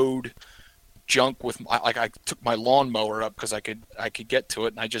have mowed junk with, I took my lawnmower up because I could get to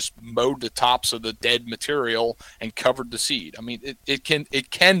it, and I just mowed the tops of the dead material and covered the seed. I mean, it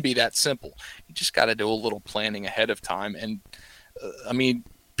can be that simple. You just got to do a little planning ahead of time. And I mean,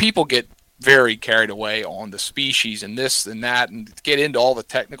 people get very carried away on the species and this and that and get into all the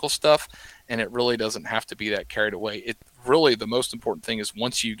technical stuff, and it really doesn't have to be that carried away. It really, the most important thing is,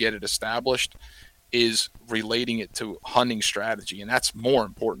 once you get it established, is relating it to hunting strategy, and that's more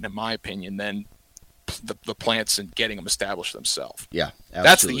important in my opinion than the plants and getting them established themselves. Yeah, absolutely.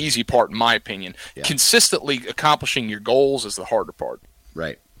 That's the easy part in my opinion. Yeah. Consistently accomplishing your goals is the harder part.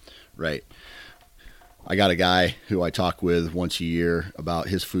 Right. I got a guy who I talk with once a year about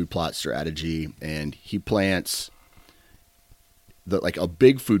his food plot strategy, and he plants like a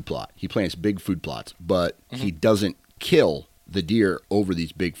big food plot. He plants big food plots, but he doesn't kill the deer over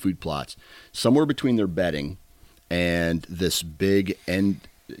these big food plots. Somewhere between their bedding and this big end,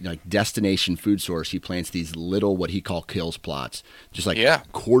 like destination food source, he plants these little, what he call kills plots, just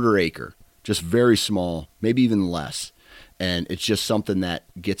like quarter acre, just very small, maybe even less. And it's just something that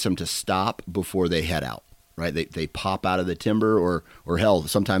gets them to stop before they head out, right? They pop out of the timber, or hell,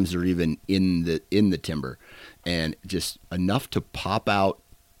 sometimes they're even in the timber, and just enough to pop out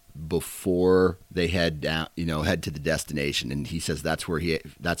before they head down, head to the destination. And he says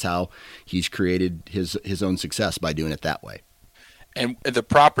that's how he's created his own success, by doing it that way. And the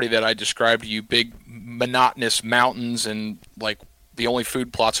property that I described to you, big monotonous mountains, and like the only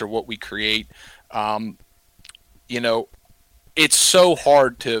food plots are what we create. It's so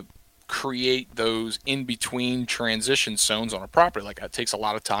hard to create those in between transition zones on a property. Like, it takes a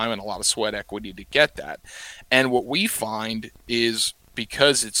lot of time and a lot of sweat equity to get that. And what we find is,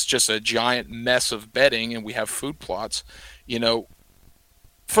 because it's just a giant mess of bedding and we have food plots,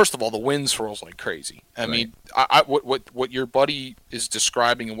 first of all, the wind swirls like crazy. I mean, what your buddy is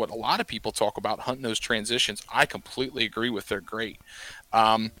describing and what a lot of people talk about hunting those transitions, I completely agree with. They're great.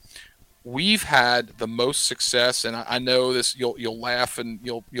 We've had the most success, and I know this. You'll laugh and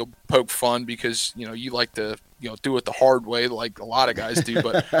you'll poke fun because you like to do it the hard way, like a lot of guys do.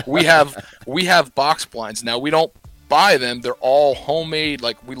 But we have box blinds now. We don't buy them; they're all homemade.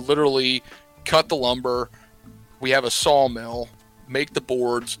 Like, we literally cut the lumber. We have a sawmill, make the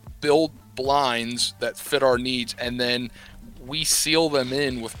boards, build blinds that fit our needs, and then we seal them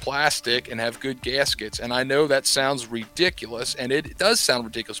in with plastic and have good gaskets. And I know that sounds ridiculous, and it does sound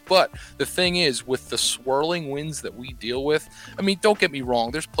ridiculous, but the thing is, with the swirling winds that we deal with, I mean, don't get me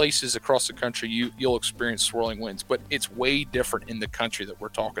wrong, there's places across the country you'll experience swirling winds, but it's way different in the country that we're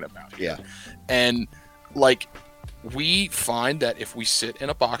talking about here. Yeah. And like, we find that if we sit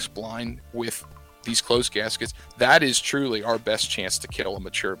in a box blind with these closed gaskets, that is truly our best chance to kill a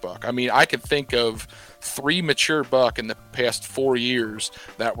mature buck. I mean, I could think of 3 mature buck in the past 4 years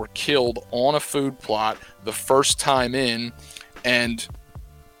that were killed on a food plot the first time in, And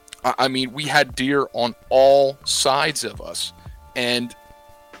I mean, we had deer on all sides of us, and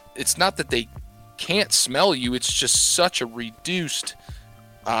it's not that they can't smell you. It's just such a reduced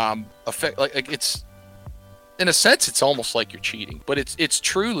effect. Like it's, in a sense, it's almost like you're cheating, but it's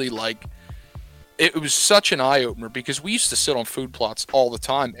truly like, it was such an eye opener, because we used to sit on food plots all the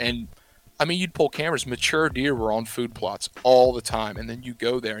time, and I mean, you'd pull cameras, mature deer were on food plots all the time, and then you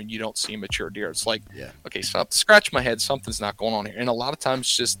go there and you don't see mature deer. It's like, okay, so scratch my head, something's not going on here. And a lot of times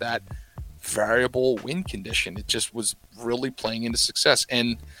it's just that variable wind condition. It just was really playing into success.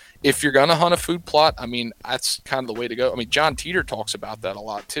 And if you're going to hunt a food plot, I mean, that's kind of the way to go. I mean, John Teeter talks about that a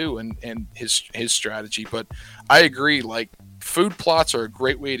lot too, and his strategy. But I agree, like, food plots are a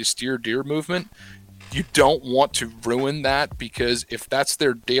great way to steer deer movement. You don't want to ruin that, because if that's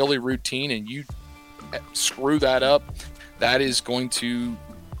their daily routine and you screw that up, that is going to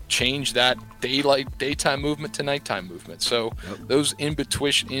change that daytime movement to nighttime movement. So those in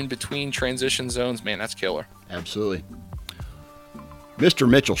between transition zones, man, that's killer. Absolutely. Mr.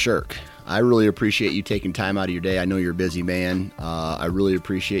 Mitchell Shirk, I really appreciate you taking time out of your day. I know you're a busy man. I really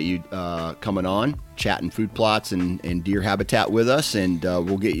appreciate you coming on, chatting food plots and deer habitat with us, and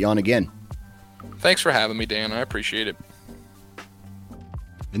we'll get you on again. Thanks for having me, Dan. I appreciate it.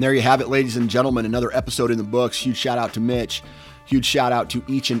 And there you have it, ladies and gentlemen, another episode in the books. Huge shout out to Mitch. Huge shout out to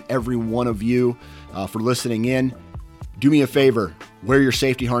each and every one of you for listening in. Do me a favor, wear your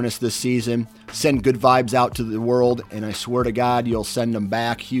safety harness this season. Send good vibes out to the world, and I swear to God, you'll send them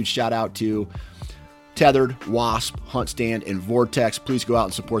back. Huge shout out to Tethered, Wasp, Hunt Stand, and Vortex. Please go out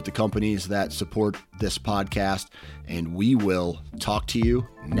and support the companies that support this podcast, and we will talk to you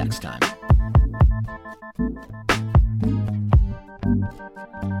next time.